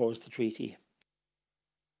 she opposed the treaty.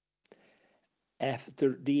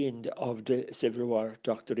 After the end of the Civil War,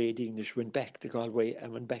 Dr. A.D. English went back to Galway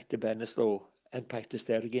and went back to Ballinasloe and practiced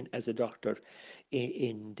there again as a doctor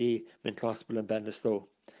in the mental hospital in Ballinasloe,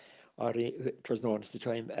 or it was known at the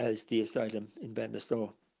time as the asylum in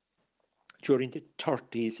Ballinasloe. During the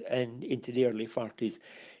 30s and into the early 40s,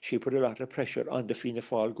 she put a lot of pressure on the Fianna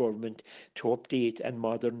Fáil government to update and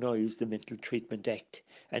modernise the Mental Treatment Act,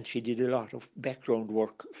 and she did a lot of background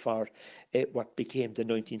work for what became the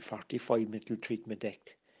 1945 Mental Treatment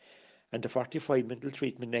Act. And the 45 Mental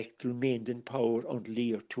Treatment Act remained in power until the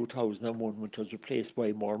year 2001, when it was replaced by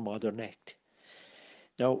a more modern act.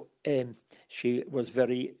 Now, she was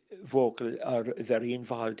very vocal, or very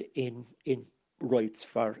involved in rights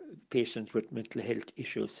for patients with mental health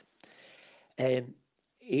issues. In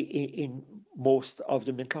most of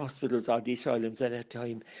the mental hospitals or the asylums at that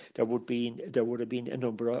time, there would have been a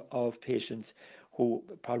number of patients who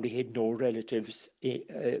probably had no relatives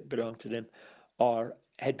belong to them, or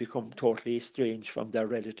had become totally estranged from their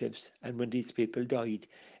relatives. And when these people died,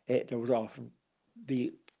 there was often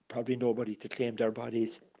probably nobody to claim their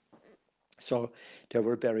bodies. So they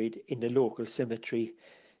were buried in the local cemetery.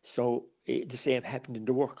 So the same happened in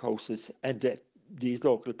the workhouses, and these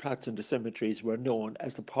local plots in the cemeteries were known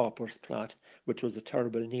as the Pauper's Plot, which was a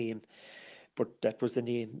terrible name, but that was the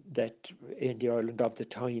name that in the Ireland of the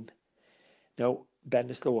time. Now,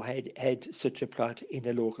 Ballinasloe had such a plot in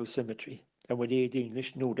a local cemetery, and when A.D.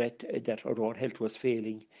 English knew that her own health was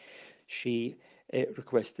failing, she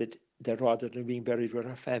requested that rather than being buried with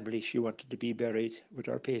her family, she wanted to be buried with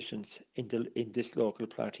her patients in this local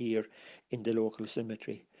plot here in the local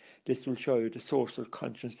cemetery. This will show you the social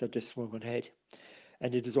conscience that this woman had.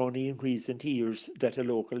 And it is only in recent years that a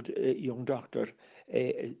local young doctor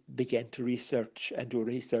began to research and do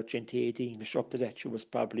research into A.D. English. Up to that, she was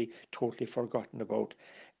probably totally forgotten about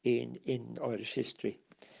in Irish history.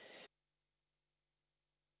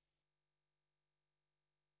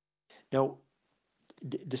 Now,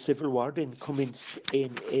 the Civil War then commenced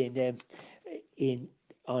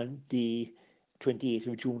on the 28th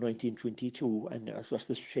of June 1922, and as was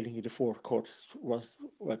the shelling of the four courts was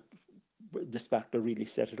what the spark that really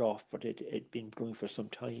set it off, but it had been going for some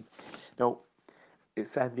time. Now,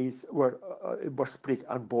 families were split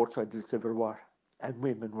on both sides of the Civil War, and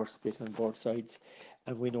women were split on both sides,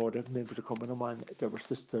 and we know that members of Cumann O'Mahon, there were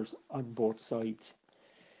sisters on both sides.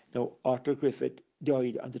 Now, Arthur Griffith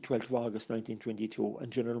died on the 12th of August 1922,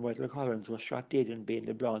 and General Michael Collins was shot dead in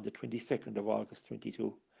Bain-le-Blanc on the 22nd of August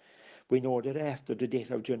 22. We know that after the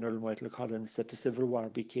death of General Michael Collins that the Civil War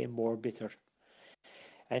became more bitter,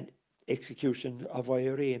 and execution of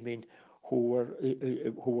IRA men who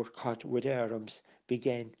were caught with arms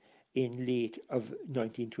began in late of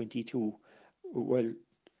 1922. Well,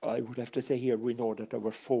 I would have to say here we know that there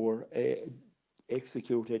were 4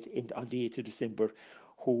 executed on the 8th of December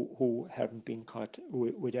who hadn't been caught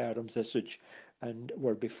with arms as such and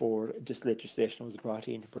were before this legislation was brought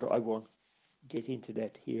in, but I won't get into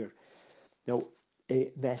that here. Now,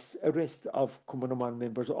 mass arrests of Cumann O'Mahon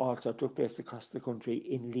members also took place across the country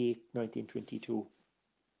in late 1922.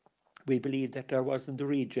 We believe that there was in the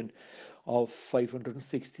region of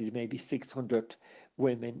 560, maybe 600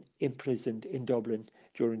 women imprisoned in Dublin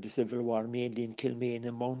during the Civil War, mainly in Kilmaine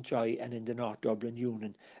and Mountjoy and in the North Dublin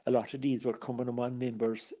Union. A lot of these were Cumann O'Mahon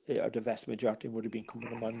members, or the vast majority would have been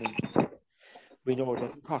Cumann O'Mahon members. We know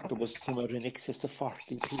that in Cork there was somewhere in excess of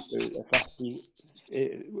 40 people, 40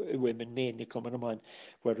 women, mainly Cumann O'Mahon,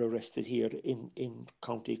 were arrested here in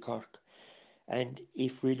County Cork. And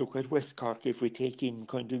if we look at West Cork, if we take in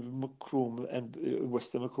kind of Macroom and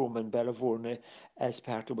Western Macroom and Bellavorna as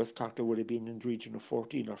part of West Cork, there would have been in the region of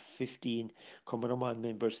 14 or 15 Cumann O'Mahon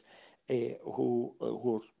members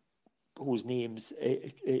whose names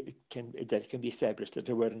can be established that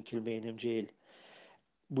they were in Kilmainham jail.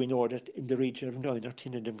 We know that in the region of 9 or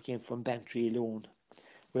 10 of them came from Bantry alone.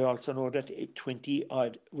 We also know that 20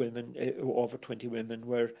 odd women, over 20 women,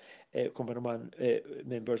 were Cumann O'Mahon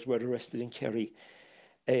members were arrested in Kerry.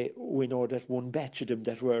 We know that one batch of them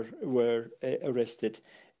that were arrested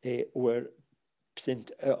were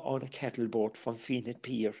sent on a cattle boat from Feenet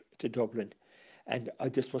Pier to Dublin, and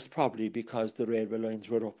this was probably because the railway lines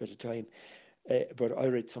were up at the time. But I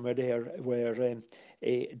read somewhere there where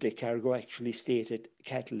the cargo actually stated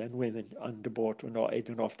cattle and women on the boat. No, I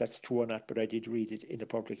don't know if that's true or not, but I did read it in a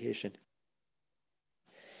publication.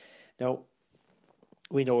 Now,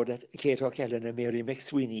 we know that Kate O'Callaghan and Mary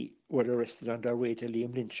McSweeney were arrested on their way to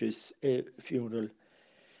Liam Lynch's funeral.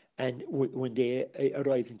 And when they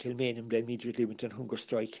arrived in Kilmainham, they immediately went on hunger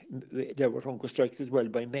strike. There were hunger strikes as well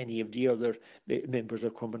by many of the other members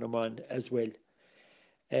of Cumann O'Mahon as well.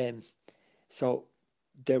 So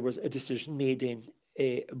there was a decision made in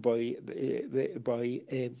Kilmainham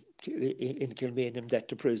that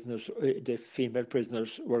the prisoners, the female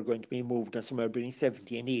prisoners, were going to be moved, and somewhere between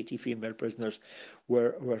 70 and 80 female prisoners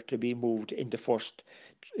were to be moved in the first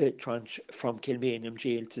tranche from Kilmainham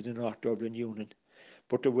jail to the North Dublin Union.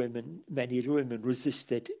 But many of the women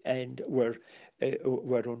resisted and were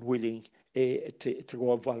unwilling to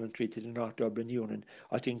go voluntary to the North Dublin Union.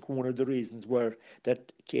 I think one of the reasons were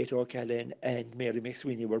that Kate O'Callaghan and Mary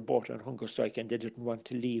McSweeney were both on hunger strike and they didn't want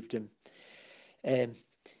to leave them.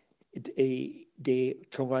 They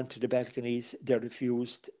clung on to the balconies, they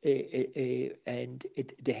refused, and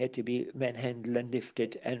they had to be manhandled and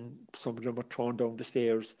lifted, and some of them were thrown down the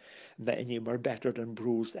stairs. Many were battered and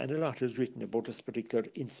bruised, and a lot is written about this particular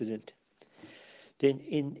incident. Then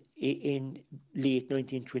in late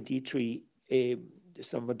 1923,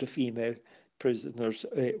 some of the female prisoners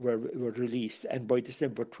were released, and by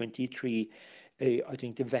December 23, I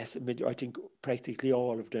think practically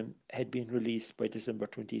all of them had been released by December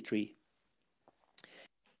 23.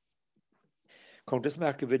 Countess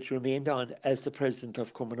Markievicz remained on as the president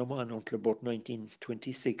of Cumann O'Mahon until about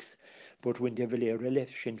 1926, but when De Valera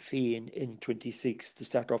left Sinn Féin in 26 to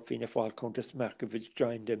start up Fianna Fáil, Countess Markievicz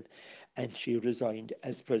joined them and she resigned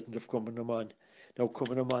as president of Cumann O'Mahon. Now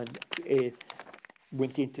Cumann O'Mahon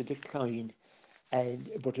went into decline,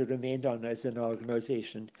 but it remained on as an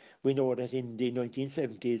organisation. We know that in the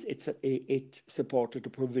 1970s it supported the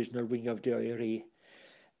provisional wing of the IRA,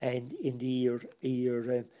 and in the year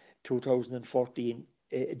 2014,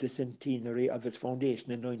 the centenary of its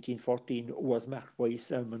foundation in 1914 was marked by a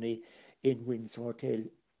ceremony in Windsor Hotel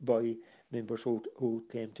by members who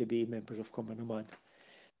came to be members of Cumann O'Mahon.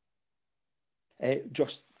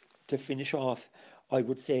 Just to finish off, I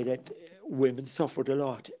would say that women suffered a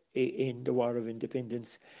lot in the War of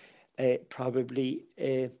Independence. Probably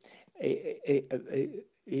and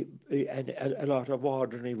a lot of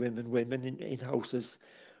ordinary women in houses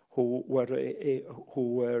who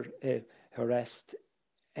were harassed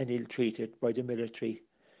and ill-treated by the military,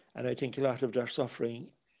 and I think a lot of their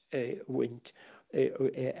suffering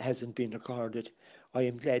hasn't been recorded. I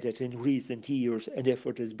am glad that in recent years an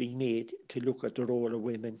effort is being made to look at the role of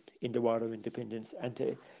women in the War of Independence and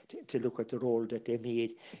to look at the role that they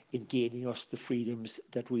made in gaining us the freedoms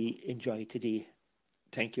that we enjoy today.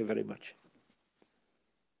 Thank you very much.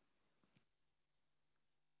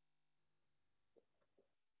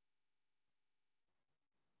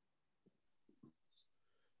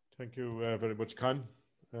 Thank you very much, Con.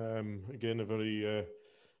 Again, a very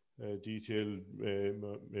detailed,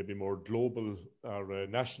 maybe more global or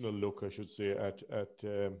national look, I should say, at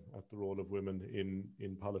the role of women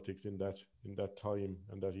in politics in that time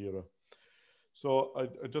and that era. So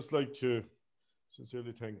I'd just like to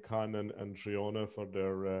sincerely thank Con and Triona for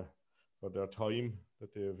their time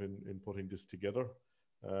that they have in putting this together.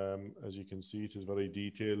 As you can see, it is very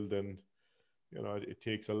detailed, and it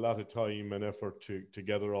takes a lot of time and effort to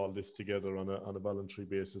gather all this together on a voluntary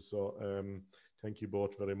basis. So thank you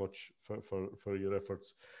both very much for your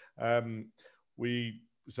efforts. We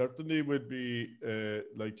certainly would be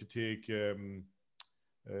like to take a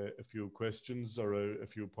few questions or a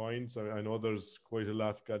few points. I know there's quite a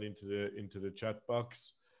lot got into the chat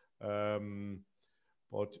box,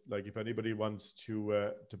 but like if anybody wants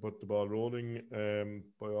to put the ball rolling,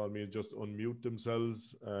 by all means, just unmute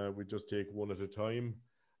themselves. We just take one at a time,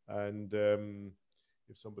 and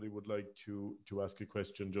if somebody would like to ask a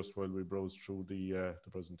question just while we browse through the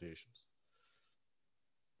presentations.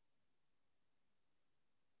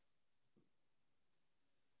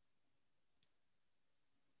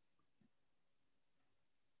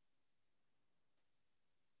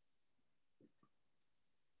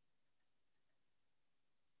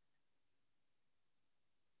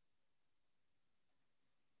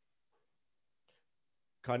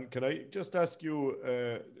 Can I just ask you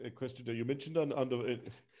a question that you mentioned on the,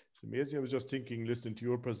 it's amazing, I was just thinking, listening to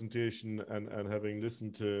your presentation and having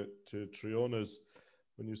listened to Triona's,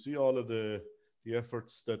 when you see all of the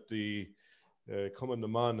efforts that the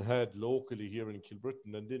mBan had locally here in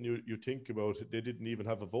Kilbrittain, and then you think about it, they didn't even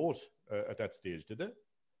have a vote at that stage, did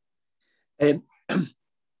they?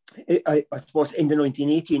 I suppose in the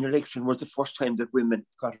 1918 election was the first time that women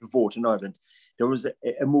got a vote in Ireland. There was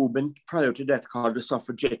a movement prior to that called the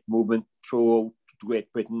suffragette movement throughout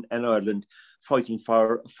Great Britain and Ireland, fighting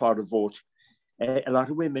for the vote. A lot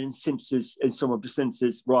of women in some of the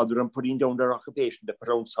censuses, rather than putting down their occupation, they put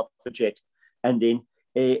down suffragette. And then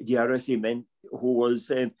the RSE men who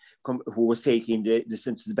was taking the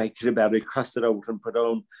census back to the barrack crossed it out and put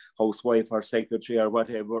down housewife or secretary or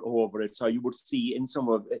whatever over it. So you would see in some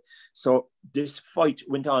of it. So this fight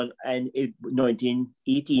went on, and in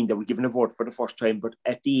 1918 they were given a vote for the first time, but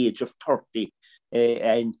at the age of 30.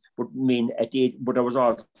 But there was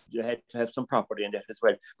also, you had to have some property in that as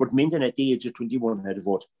well. But men then at the age of 21 had a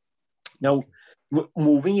vote. Now,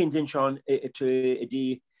 moving in then, Sean, to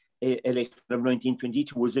the election of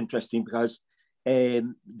 1922 was interesting because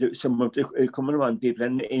some of the mBan people,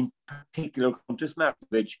 and in particular Countess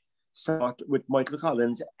Markovich, sought with Michael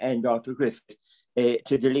Collins and Arthur Griffith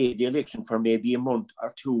to delay the election for maybe a month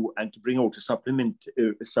or two and to bring out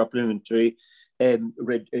a supplementary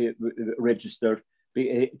register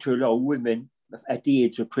to allow women at the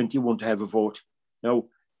age of 21 to have a vote. Now,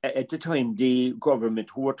 at the time, the government,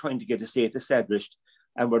 who were trying to get a state established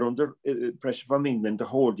and were under pressure from England to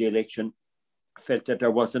hold the election, felt that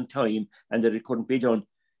there wasn't time and that it couldn't be done.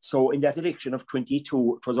 So in that election of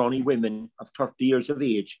 22, it was only women of 30 years of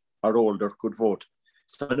age or older could vote.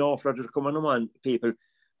 So an awful lot of mBan people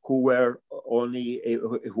who were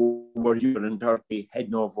younger than 30 had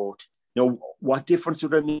no vote. Now, what difference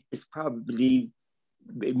would I mean is probably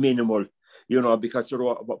minimal, because there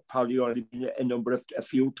were probably only been a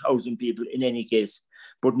few thousand people in any case.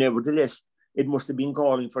 But nevertheless, it must have been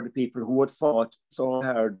galling for the people who had fought so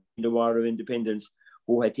hard in the War of Independence,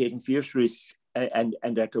 who had taken fierce risks, and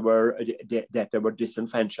that they were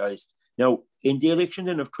disenfranchised. Now, in the election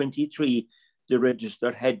then of 23, the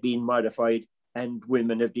register had been modified, and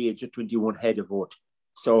women at the age of 21 had a vote.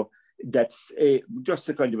 So that's just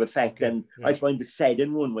a kind of a fact, okay. And yeah. I find it sad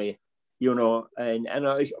in one way,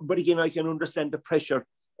 but again, I can understand the pressure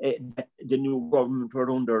that the new government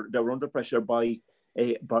were under. They were under pressure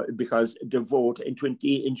because the vote in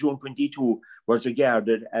June 22 was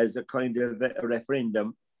regarded as a kind of a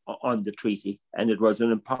referendum on the treaty, and it was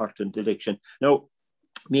an important election. Now,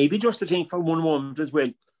 maybe just to think for one moment as well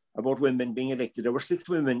about women being elected. There were 6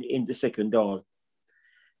 women in the second Dáil.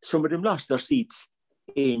 Some of them lost their seats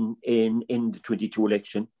in the 22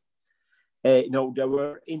 election. Now, there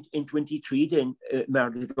were in 23 then,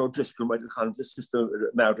 Margaret O'Driscoll, Michael Collins'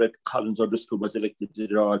 sister, Margaret Collins O'Driscoll was elected to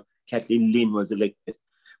the Dáil. Kathleen Lynn was elected.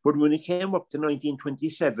 But when it came up to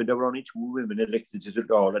 1927, there were only 2 women elected to the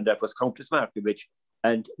Dáil, and that was Countess Markovich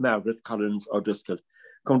and Margaret Collins O'Driscoll.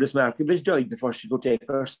 Countess Markovich died before she could take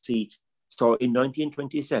her seat. So in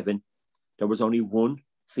 1927, there was only 1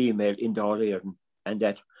 female in Dáil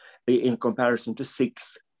Éireann, in comparison to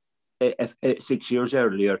 6 years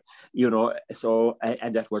earlier, so,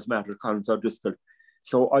 and that was Mater Collins or Driscoll.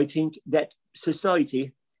 So I think that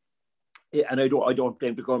society, and I don't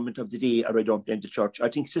blame the government of the day, or I don't blame the church, I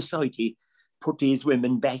think society put these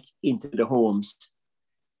women back into the homes.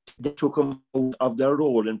 They took them out of their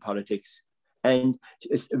role in politics, and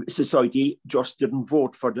society just didn't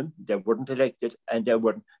vote for them. They weren't elected, and they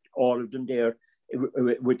weren't all of them there.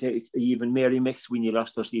 With even Mary McSweeney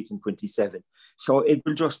lost her seat in 27. So it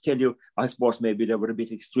will just tell you, I suppose maybe they were a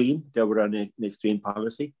bit extreme. They were on an extreme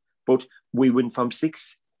policy, but we went from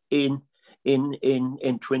 6 in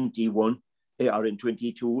 21, or in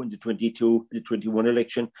 22, in the 21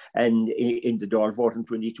 election, and in the Dáil vote in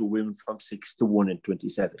 22, we went from 6 to 1 in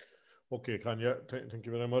 27. Okay, Kanya, thank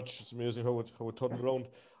you very much. It's amazing how it turned around.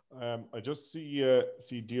 I just see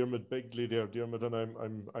Diarmuid Begley there, Diarmuid,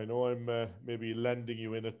 and I know I'm maybe landing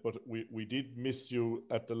you in it, but we did miss you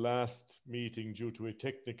at the last meeting due to a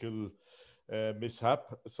technical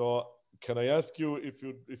mishap. So can I ask you if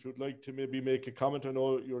you'd like to maybe make a comment? I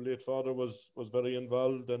know your late father was very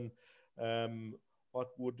involved, and what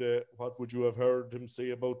would you have heard him say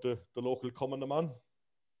about the local Cumann man?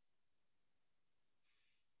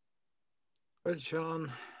 Well,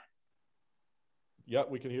 Sean. Yeah,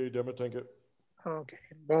 we can hear you, Dermot. Thank you. Okay.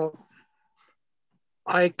 Well,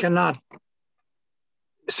 I cannot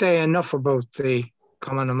say enough about the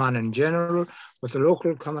Cumann man in general, but the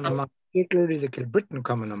local Cumann man, particularly the Kilbrittain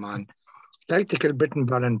Cumann man, like the Kilbrittain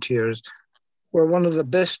Volunteers, were one of the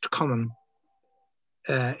best Cumann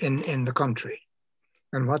in the country.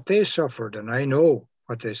 And what they suffered, and I know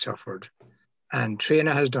what they suffered, and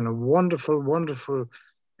Trina has done a wonderful, wonderful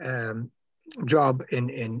job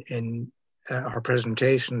in her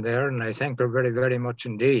presentation there, and I thank her very, very much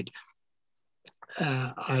indeed.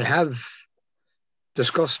 I have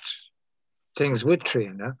discussed things with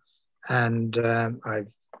Trina, and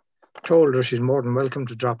I've told her she's more than welcome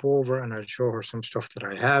to drop over, and I'll show her some stuff that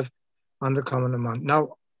I have on the Cumann man.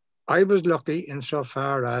 Now, I was lucky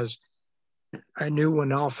insofar as I knew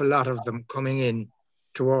an awful lot of them coming in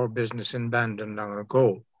to our business in Bandon long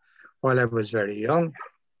ago, while I was very young.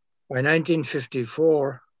 By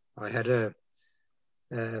 1954, I had a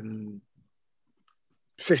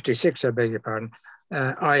 56, I beg your pardon.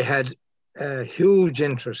 I had a huge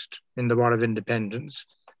interest in the War of Independence.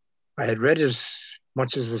 I had read as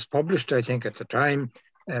much as was published, I think, at the time,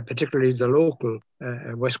 particularly the local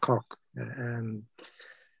West Cork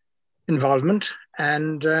involvement.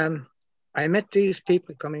 And I met these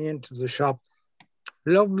people coming into the shop,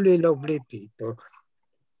 lovely, lovely people,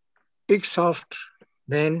 big, soft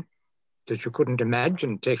men that you couldn't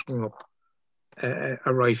imagine taking up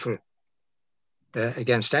a rifle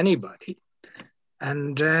against anybody.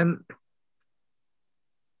 And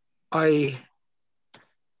I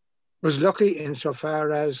was lucky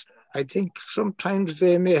insofar as I think sometimes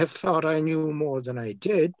they may have thought I knew more than I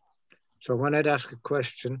did. So when I'd ask a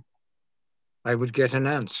question, I would get an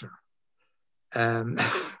answer. And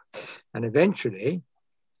eventually,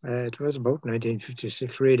 it was about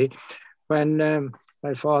 1956 really, when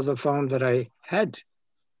my father found that I had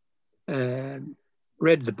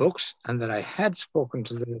read the books and that I had spoken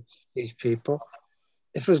to these people.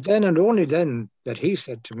 It was then and only then that he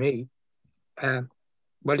said to me,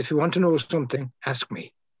 well, if you want to know something, ask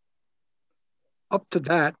me. Up to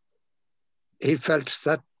that, he felt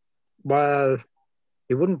that, well,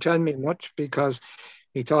 he wouldn't tell me much because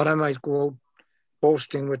he thought I might go out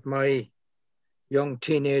boasting with my young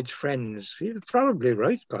teenage friends. He was probably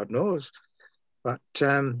right, God knows. But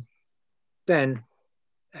then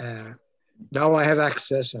now I have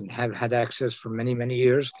access and have had access for many, many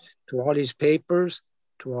years to all these papers,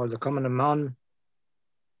 to all the Cumann man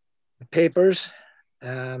papers.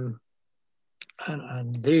 And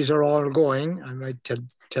these are all going, I might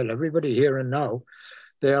tell everybody here and now,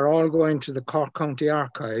 they are all going to the Cork County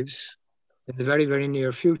Archives in the very, very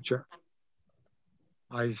near future.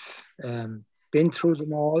 I've been through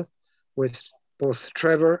them all with both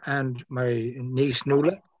Trevor and my niece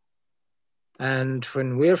Nuala. And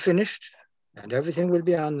when we're finished, and everything will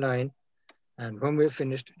be online, and when we're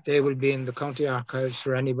finished, they will be in the county archives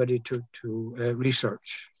for anybody to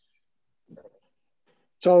research.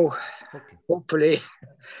 So okay. Hopefully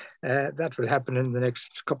that will happen in the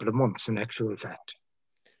next couple of months, in actual fact.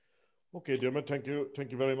 Okay, Dermot, thank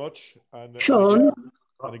you very much. And, Sean?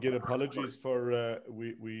 and again, apologies for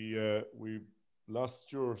we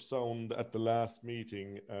lost your sound at the last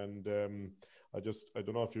meeting, and I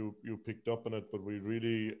don't know if you picked up on it, but we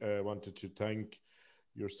really wanted to thank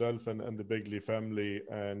yourself and the Begley family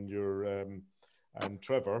and your and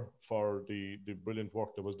Trevor for the brilliant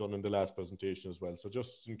work that was done in the last presentation as well. So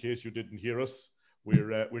just in case you didn't hear us,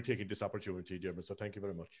 we're taking this opportunity, Jim. So thank you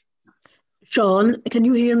very much. Sean, can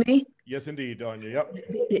you hear me? Yes, indeed, Anya.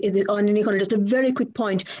 Anya Nicola, just a very quick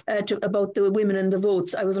point about the women and the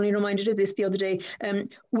votes. I was only reminded of this the other day.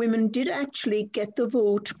 Women did actually get the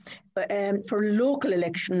vote for local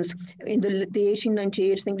elections in the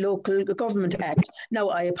 1898, I think, Local Government Act. Now,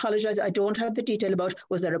 I apologise, I don't have the detail about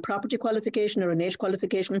was there a property qualification or an age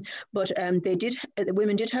qualification, but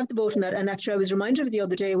women did have the vote in that. And actually, I was reminded of the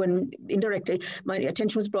other day when indirectly my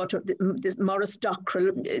attention was brought to this Maurice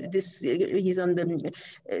Dockrell. He's on the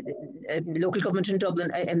local government in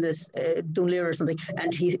Dublin and this Dunleer or something,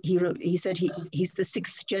 and he said he's the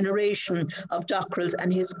 6th generation of Dockrells,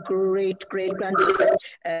 and his great grandmother.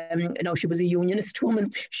 No, she was a unionist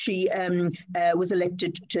woman. She was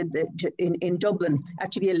elected in Dublin,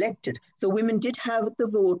 actually elected. So women did have the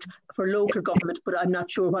vote for local government, but I'm not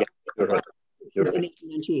sure what You're right. in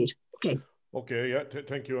 1898. Okay. Okay, yeah,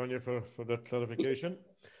 thank you, Anya, for that clarification.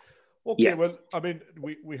 Okay, yeah. Well, I mean,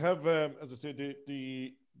 we have, as I said,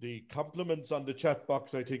 the compliments on the chat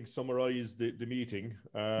box, I think, summarise the meeting.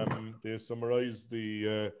 They summarise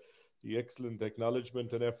the excellent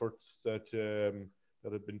acknowledgement and efforts that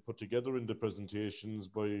have been put together in the presentations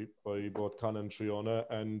by both Con and Triona,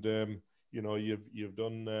 and you know, you've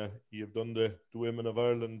done the Women of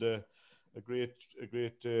Ireland a great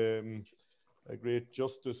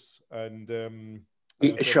justice, and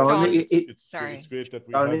Sean, it's great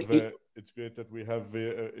that we have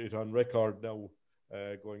it on record now.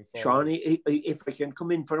 Going forward. Sean, if I can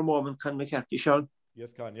come in for a moment, Con McCarthy, Sean?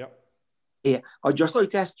 Yes, Con, yeah. Yeah, I'd just like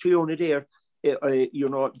to ask Triona there, you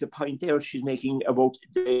know, the point there she's making about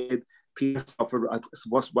the people suffer, I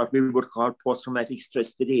suppose, what we would call post-traumatic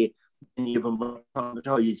stress today, many of them are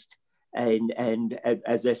traumatized, and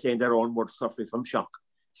as they say in their own words, suffering from shock.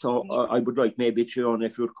 So I would like maybe, Triona,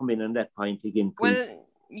 if you would come in on that point again, please. Well,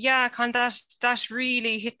 yeah, Con, that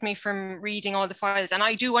really hit me from reading all the files. And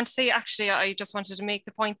I do want to say, actually, I just wanted to make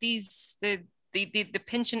the point, the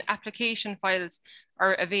pension application files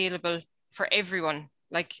are available for everyone.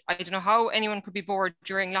 Like, I don't know how anyone could be bored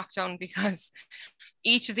during lockdown, because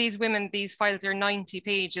each of these women, these files are 90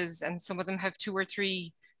 pages, and some of them have 2 or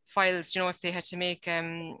 3 files, you know, if they had to make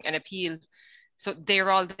an appeal. So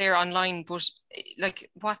they're all there online, but like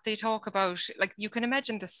what they talk about, like you can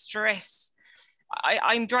imagine the stress.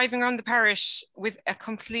 I'm driving around the parish with a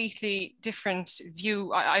completely different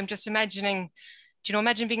view. I'm just imagining, do you know,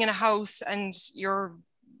 imagine being in a house and your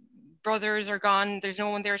brothers are gone, there's no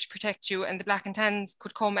one there to protect you, and the Black and Tans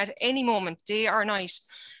could come at any moment, day or night.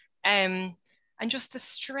 And just the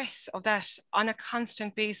stress of that on a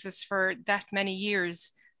constant basis for that many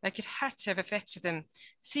years, like it had to have affected them.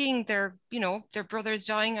 Seeing their, you know, their brothers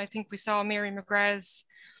dying. I think we saw Mary McGrath's,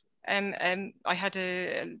 I had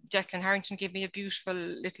Declan Harrington give me a beautiful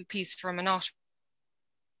little piece from an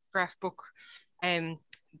autograph book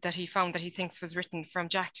that he found that he thinks was written from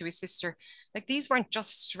Jack to his sister. Like, these weren't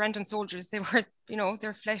just random soldiers, they were, you know,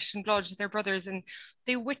 their flesh and blood, their brothers, and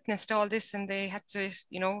they witnessed all this, and they had to,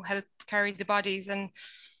 you know, help carry the bodies, and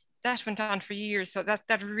that went on for years. So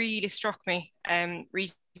that really struck me,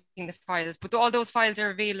 reading the files. But all those files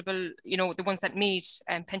are available, you know, the ones that made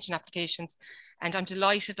pension applications. And I'm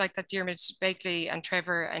delighted, like, that Diarmuid Begley and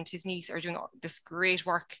Trevor and his niece are doing this great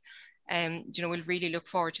work. You know, we'll really look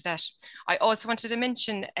forward to that. I also wanted to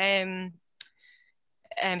mention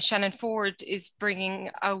Shannon Ford is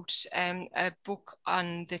bringing out a book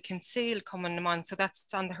on the Kinsale coming on, so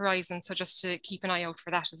that's on the horizon. So just to keep an eye out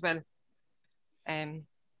for that as well. I'm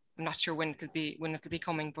not sure when it'll be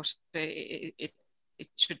coming, but it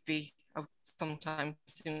should be out sometime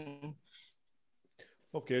soon.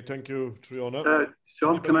 Okay, thank you, Triona.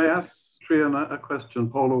 Sean, can I ask Triona a question?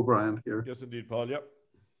 Paul O'Brien here. Yes, indeed, Paul, yeah.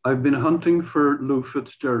 I've been hunting for Lou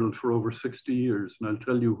Fitzgerald for over 60 years, and I'll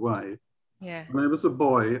tell you why. Yeah. When I was a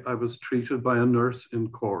boy, I was treated by a nurse in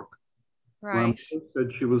Cork. Right. When she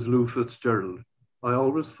said she was Lou Fitzgerald, I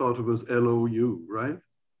always thought it was L-O-U, right?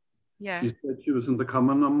 Yeah. She said she was in the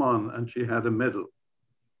Common Amman and she had a medal.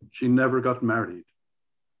 She never got married.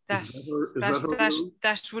 That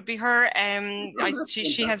would be her.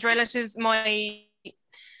 She has relatives. My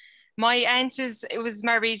aunt was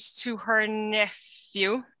married to her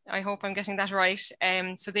nephew. I hope I'm getting that right.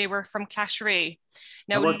 So they were from Clashray.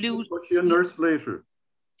 Now, was she a nurse later?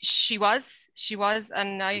 She was,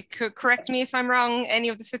 and I could correct me if I'm wrong, any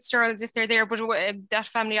of the Fitzgeralds if they're there, but that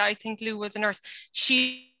family, I think Lou was a nurse.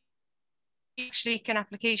 She actually an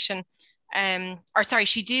application,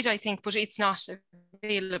 she did, I think, but it's not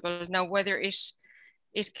available now. Whether it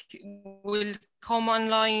will come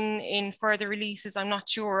online in further releases. I'm not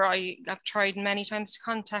sure. I've tried many times to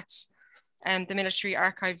contact the military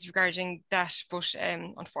archives regarding that, but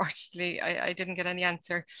unfortunately I didn't get any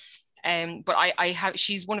answer. But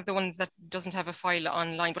she's one of the ones that doesn't have a file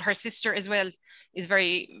online, but her sister as well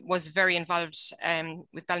was very involved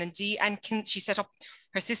with Ballindy, and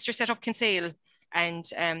her sister set up Kinsale, and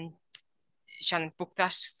Shannon's book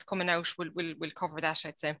that's coming out will cover that,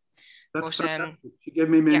 I'd say. That's she gave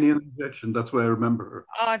me many an injection. That's why I remember her.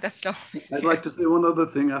 Oh, that's lovely. I'd like to say one other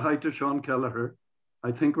thing. A hi to Sean Kelleher.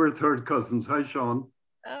 I think we're third cousins. Hi, Sean.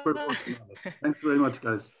 Thanks very much,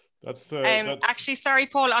 guys. That's actually, sorry,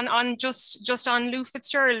 Paul, on just on Lou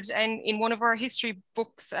Fitzgerald, and in one of our history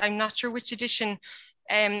books, I'm not sure which edition,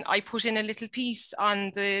 I put in a little piece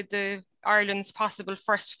on the Ireland's possible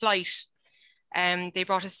first flight. They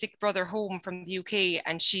brought a sick brother home from the UK,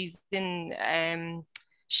 and she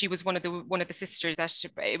was one of the sisters that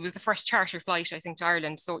it was the first charter flight, I think, to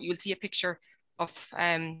Ireland. So you'll see a picture of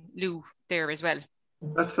Lou there as well.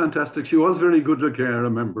 That's fantastic. She was very good looking, I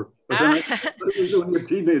remember. But then I was only a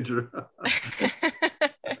teenager.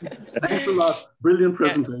 Thanks a lot. Brilliant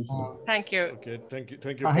presentation. Thank you. Okay, thank you.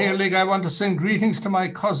 Here, Lig, I want to send greetings to my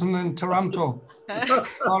cousin in Toronto,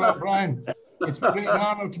 Paul O'Brien. It's a great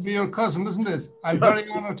honour to be your cousin, isn't it? I'm very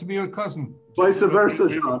honoured to be your cousin. Vice versa,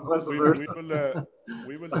 Sean. Vice versa.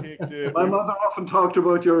 We will take the... My mother often talked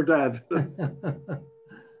about your dad.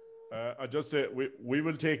 I just say we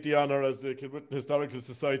will take the honour as the Kilbrittain Historical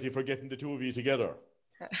Society for getting the two of you together.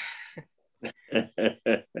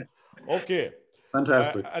 Okay.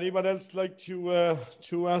 Fantastic. Anyone else like to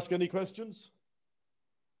ask any questions?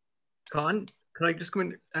 Can I just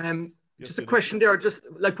come in? Just a question there. Just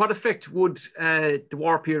like, what effect would the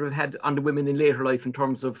war period have had on the women in later life in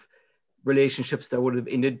terms of relationships that would have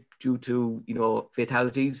ended due to, you know,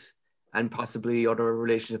 fatalities and possibly other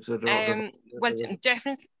relationships with other? Well,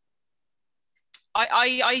 definitely.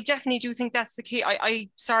 I definitely do think that's the key.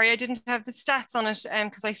 Sorry, I didn't have the stats on it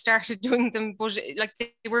because I started doing them, but like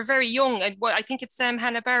they were very young. I think it's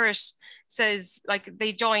Hannah Barrett says, like,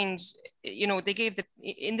 they joined, you know, they gave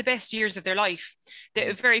in the best years of their life.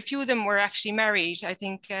 Very few of them were actually married. I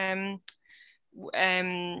think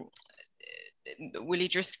Willie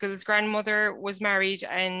Driscoll's grandmother was married,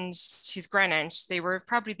 and his grandaunt. They were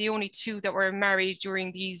probably the only two that were married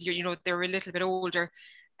during these years. You know, they were a little bit older.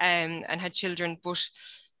 And had children, but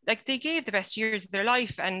like they gave the best years of their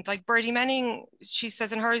life. And like Birdie Manning, she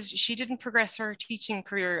says in hers, she didn't progress her teaching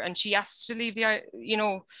career, and she asked to leave 2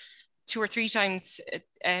 or 3 times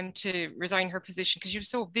to resign her position because she was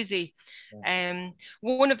so busy.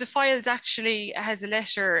 One of the files actually has a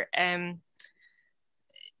letter.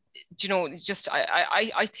 You know, just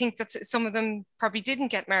I think that some of them probably didn't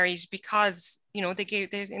get married because, you know,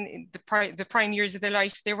 in the prime years of their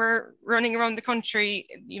life, they were running around the country,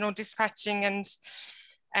 you know, dispatching and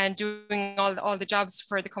doing all the jobs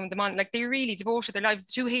for the commandant. Like, they really devoted their lives.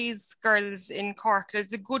 The 2 Hayes girls in Cork,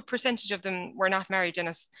 there's a good percentage of them were not married,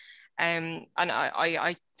 Dennis. And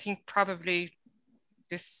I think probably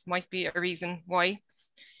this might be a reason why.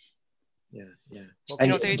 Yeah. You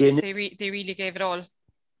know, they really gave it all.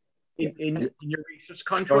 In your research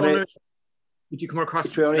controller, did you come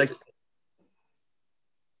across like?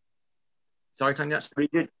 Sorry, Tanya.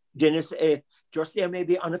 Dennis, just there,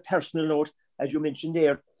 maybe on a personal note, as you mentioned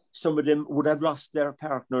there, some of them would have lost their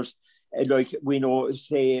partners. Like we know,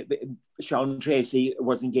 say, Sean Tracy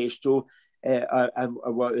was engaged to,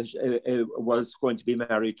 was going to be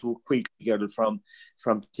married to a Queen girl from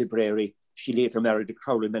Tipperary. She later married a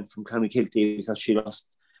Crowleyman from Clonakilty because she lost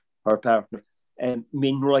her partner.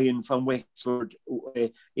 Min Ryan from Wexford,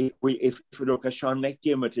 if we look at Sean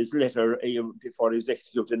McDermott, his letter before he was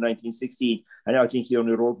executed in 1916, and I think he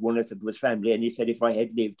only wrote one letter to his family, and he said, if I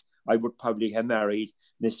had lived, I would probably have married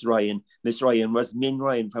Miss Ryan. Miss Ryan was Min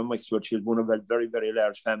Ryan from Wexford. She was one of a very, very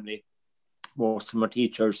large family. Most of them are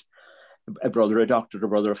teachers, a brother a doctor, a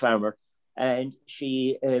brother a farmer, and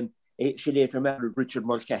she later married Richard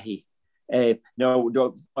Mulcahy. Now,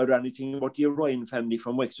 the ironic thing about the Ryan family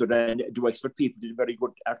from Wexford, and the Wexford people did a very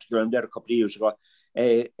good article on there a couple of years ago.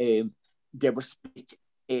 They were split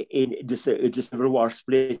in the Civil War,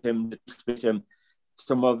 split them.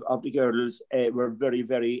 Some of the girls were very,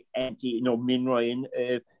 very anti. You know, Min Ryan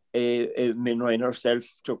herself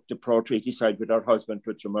took the pro-treaty side with her husband,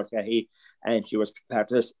 Richard Mulcahy, and she was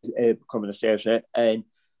part of Communist Ayrshire.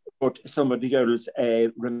 But some of the girls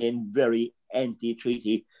remained very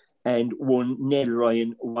anti-treaty. And one, Nell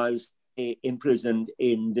Ryan, was imprisoned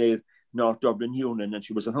in the North Dublin Union, and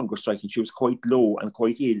she was on hunger strike, and she was quite low and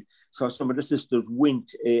quite ill. So some of the sisters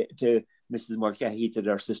went to Mrs. Mulcahy, to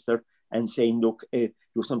their sister, and saying, look, do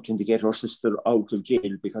something to get her sister out of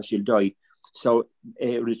jail because she'll die. So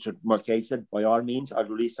Richard Mulcahy said, by all means, I'll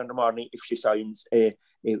release her in the morning if she signs.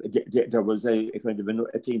 There was a kind of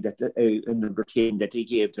a thing that an undertaking that he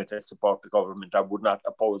gave that support the government. I would not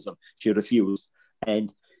oppose them. She refused.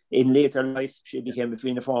 And in later life, she became a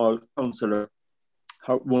Fianna Fáil councillor.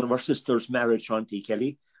 One of her sisters married Sean T.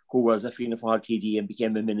 Kelly, who was a Fianna Fáil TD and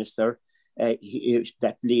became a minister.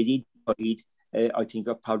 That lady died, I think,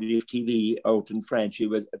 of palliative TV out in France. She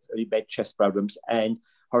was very bad chest problems, and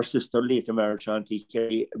her sister later married Sean T.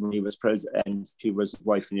 Kelly when he was president, and she was his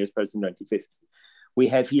wife when he was president in 1950. We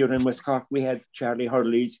have here in West Cork, we have Charlie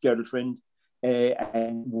Hurley's girlfriend,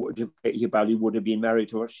 and Hibali would have been married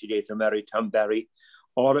to her. She later married Tom Barry.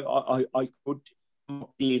 Or I could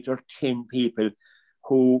 8 or 10 people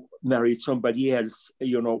who married somebody else,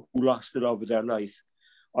 you know, who lost the love of their life.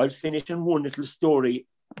 I'll finish in one little story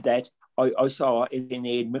that I saw in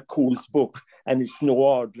Aid McCool's book, and it's No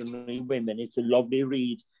Ordinary Women. It's a lovely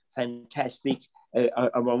read, fantastic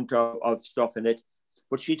amount of stuff in it.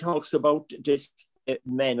 But she talks about this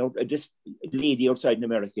this lady outside in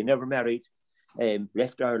America, never married,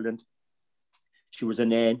 left Ireland. She was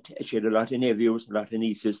an aunt. She had a lot of nephews, a lot of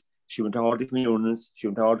nieces. She went to all the communions. She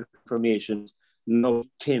went to all the confirmations. Loved,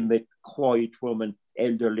 timid, quiet woman,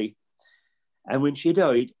 elderly. And when she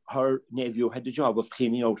died, her nephew had the job of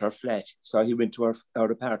cleaning out her flat. So he went to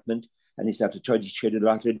her apartment and he started to tidy. She had a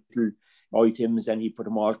lot of little items and he put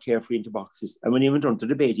them all carefully into boxes. And when he went under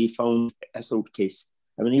the bed, he found a suitcase.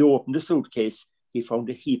 And when he opened the suitcase, he found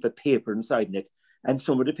a heap of paper inside it. And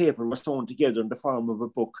some of the paper was sewn together in the form of a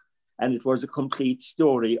book. And it was a complete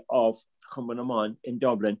story of Cumman in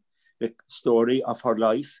Dublin, the story of her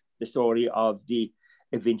life, the story of the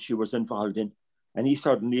event she was involved in. And he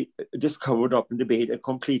suddenly discovered up in the bed a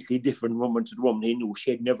completely different woman to the woman he knew. She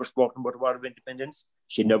had never spoken about the War of Independence.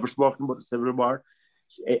 She had never spoken about the Civil War.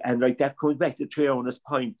 And like that comes back to Triona's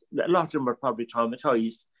point. A lot of them are probably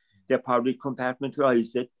traumatized. They probably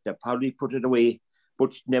compartmentalized it. They probably put it away.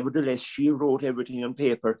 But nevertheless, she wrote everything on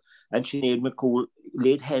paper, and Sinead McCool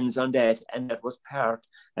laid hands on that, and that was part.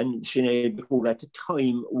 And Sinead McCool at the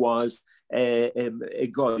time was a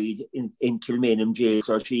guide in Kilmainham jail.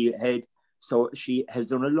 So she has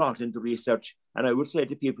done a lot in the research. And I would say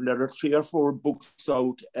to people, there are 3 or 4 books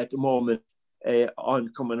out at the moment on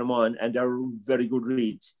Cumman, and they're very good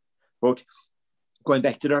reads. But going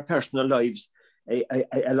back to their personal lives,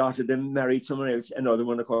 a lot of them married someone else. Another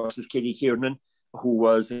one, of course, is Kitty Kiernan, who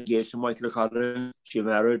was engaged to Michael Collins. She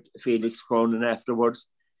married Felix Cronin afterwards.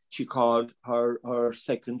 She called her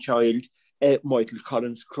second child Michael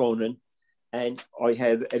Collins Cronin. And I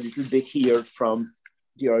have a little bit here from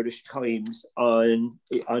the Irish Times on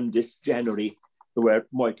this January, where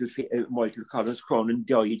Michael Collins Cronin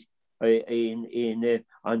died on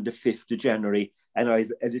the 5th of January. And I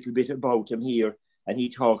have a little bit about him here. And he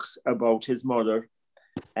talks about his mother.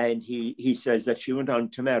 And he says that she went on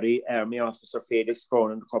to marry Army Officer Felix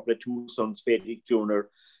Cronin, a couple of 2 sons, Felix Jr.,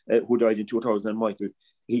 who died in 2000, and Michael.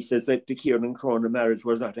 He says that the Kieran Cronin marriage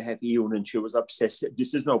was not a happy union. She was obsessed.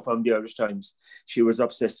 This is now from the Irish Times. She was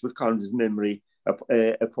obsessed with Collins' memory,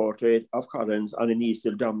 a portrait of Collins on an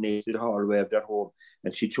easel dominated hallway of their home.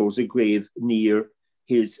 And she chose a grave near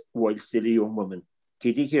his while still a young woman.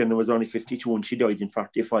 Kitty Kiernan was only 52 and she died in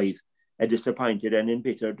 45, a disappointed and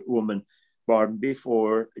embittered woman born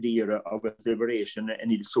before the era of liberation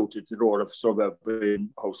and ill-suited to the role of suburban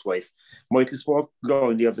housewife. Michael spoke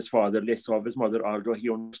glowingly of his father, less of his mother, although he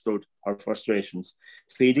understood her frustrations.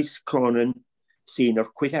 Felix Cronin Sr.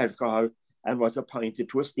 quit alcohol and was appointed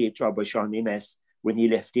to a state job by Shawnee Mess when he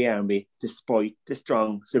left the army, despite the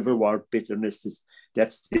strong Civil War bitternesses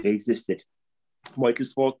that still existed. Michael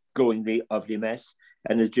spoke glowingly of the Mess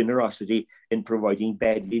and his generosity in providing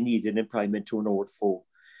badly needed employment to an old foe.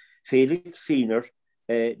 Felix Sr.,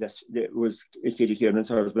 that was Kitty Kiernan's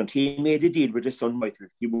husband, he made a deal with his son Michael.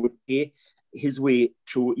 He would pay his way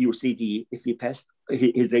through UCD if he passed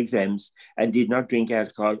his exams and did not drink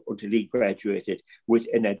alcohol until he graduated with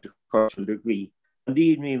an agricultural degree. On the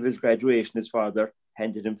evening of his graduation, his father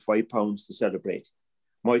handed him £5 to celebrate.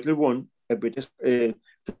 Michael won a British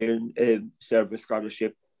service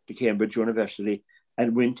scholarship to Cambridge University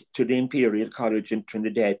and went to the Imperial College in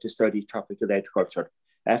Trinidad to study tropical agriculture.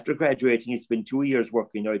 After graduating, he spent 2 years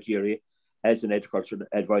working in Nigeria as an agricultural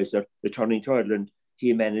advisor. Returning to Ireland,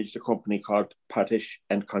 he managed a company called Potash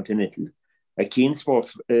and Continental. A keen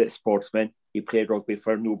sportsman, he played rugby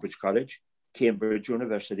for Newbridge College, Cambridge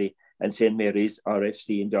University, and St. Mary's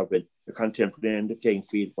RFC in Dublin. A contemporary in the playing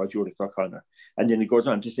field was Judith O'Connor. And then he goes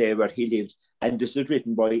on to say where he lived. And this is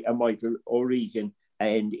written by Michael O'Regan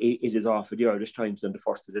and it is off of the Irish Times on the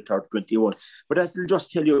 1st to the 3rd, 21. But that will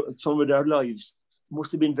just tell you some of their lives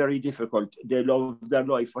must have been very difficult. The love of their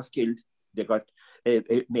life was killed. They got,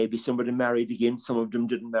 maybe some of them married again, some of them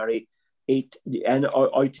didn't marry. And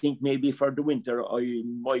I think maybe for the winter, I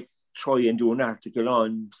might try and do an article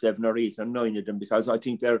on 7 or 8 or 9 of them, because I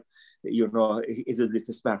think they're, you know, it is a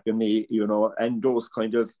little spark in me, you know, and those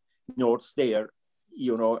kind of notes there,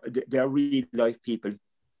 you know, they're real life people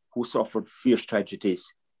who suffered fierce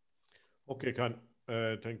tragedies. Okay, Con,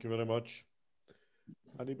 thank you very much.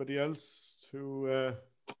 Anybody else to,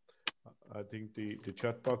 I think the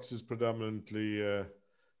chat box is predominantly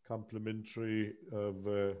complimentary of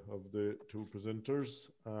the two presenters.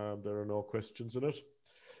 There are no questions in it.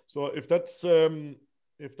 So if that's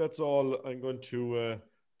all, I'm going to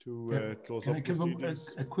close can up. I give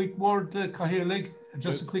a quick word, Cahill?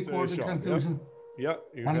 Just a quick word in conclusion. Yeah,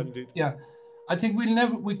 you can indeed. Yeah, I think we'll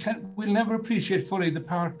never appreciate fully the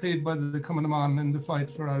part played by the Cumann in the fight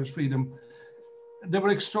for Irish freedom. They were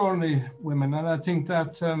extraordinary women, and I think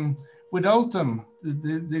that without them,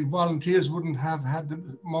 the volunteers wouldn't have had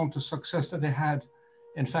the amount of success that they had.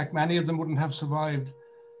 In fact, many of them wouldn't have survived.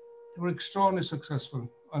 They were extraordinarily successful.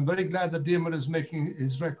 I'm very glad that Diarmuid is making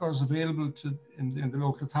his records available in the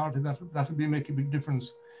local authority. That will be making a big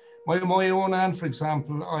difference. My own aunt, for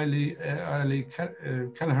example, Ellie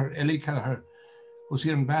Kelleher, who's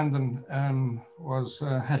here in Bandon,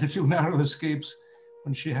 had a few narrow escapes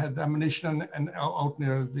when she had ammunition and out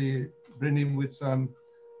near the Brinny with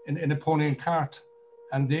in a pony and cart,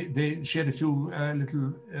 and she had a few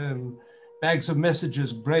little bags of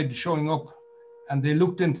messages, bread showing up, and they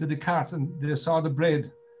looked into the cart and they saw the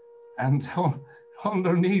bread, and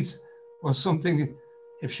underneath was something.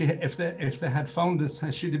 If they had found it,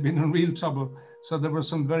 she'd have been in real trouble. So there were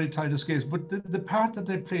some very tight escapes. But the part that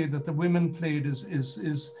they played, that the women played,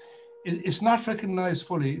 is not recognised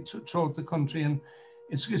fully throughout the country, and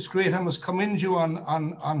it's great. I must commend you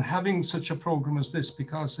on having such a programme as this,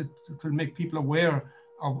 because it will make people aware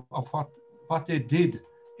of what they did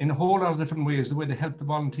in a whole lot of different ways. The way they helped the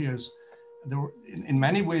volunteers, they were in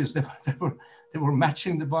many ways they were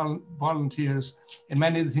matching the volunteers in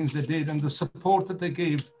many of the things they did, and the support that they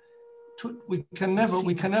gave. We can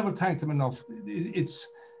never thank them enough.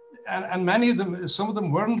 And many of them, some of them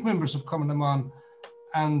weren't members of Cumann,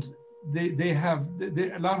 and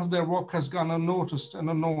a lot of their work has gone unnoticed and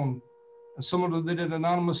unknown, and some of them they did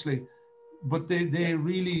anonymously, but they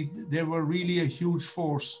were really a huge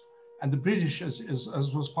force. And the British, as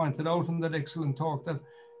was pointed out in that excellent talk, that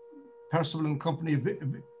Percival and company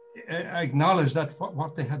acknowledged that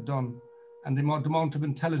what they had done, and the amount of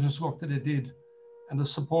intelligence work that they did, and the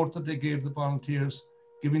support that they gave the volunteers,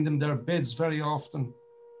 giving them their beds very often,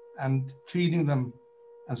 and feeding them,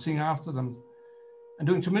 and seeing after them, and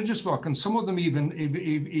doing tremendous work. And some of them even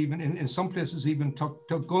in some places even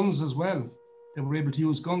took guns as well. They were able to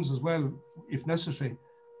use guns as well, if necessary.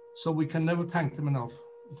 So we can never thank them enough.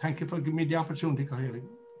 Thank you for giving me the opportunity, Cahill.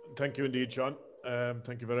 Thank you indeed, John.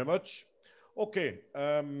 Thank you very much. Okay,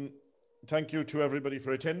 thank you to everybody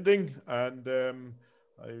for attending, and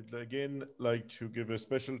I'd again like to give a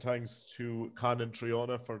special thanks to Con and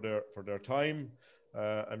Triona for their time.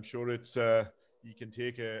 I'm sure it's you can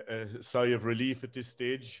take a sigh of relief at this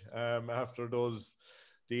stage after those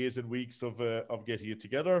days and weeks of getting it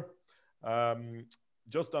together.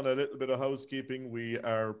 Just on a little bit of housekeeping, we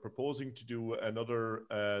are proposing to do another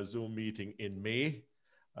Zoom meeting in May.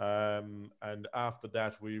 And after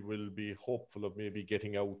that, we will be hopeful of maybe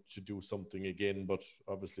getting out to do something again, but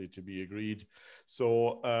obviously to be agreed.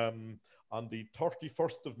 So on the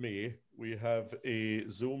 31st of May, we have a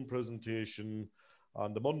Zoom presentation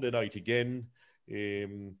on the Monday night again.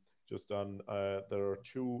 Just on, there are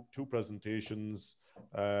two presentations.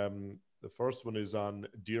 The first one is on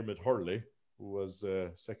Diarmuid Hurley, who was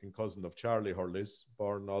a second cousin of Charlie Hurley's,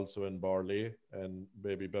 born also in Barley, and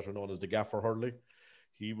maybe better known as the Gaffer Hurley.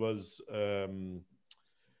 He was an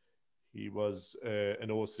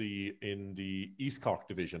OC in the East Cork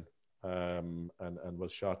division, and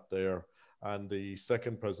was shot there. And the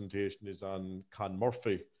second presentation is on Con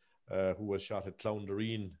Murphy, who was shot at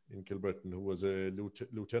Clowndereen in Kilbrittain, who was a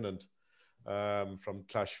lieutenant from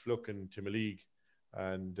Clashfluck in Timoleague,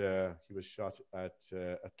 and he was shot at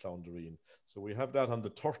Clowndereen. So we have that on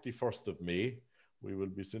the 31st of May. We will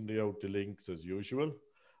be sending out the links as usual.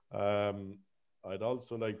 I'd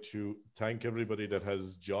also like to thank everybody that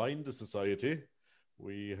has joined the society.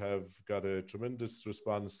 We have got a tremendous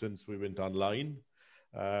response since we went online.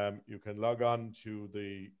 You can log on to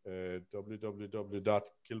the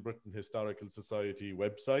www.Kilbrittain Historical Society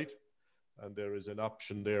website, and there is an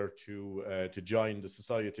option there to join the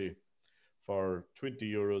society for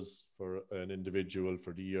 €20 for an individual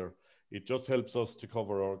for the year. It just helps us to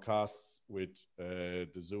cover our costs with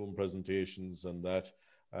the Zoom presentations and that.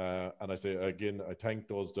 And I say, again, I thank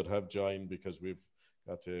those that have joined, because we've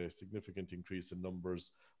got a significant increase in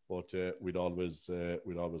numbers, but we'd always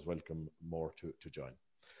welcome more to join.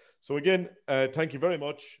 So again, thank you very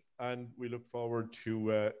much, and we look forward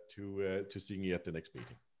to seeing you at the next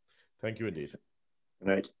meeting. Thank you indeed.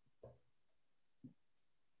 Right.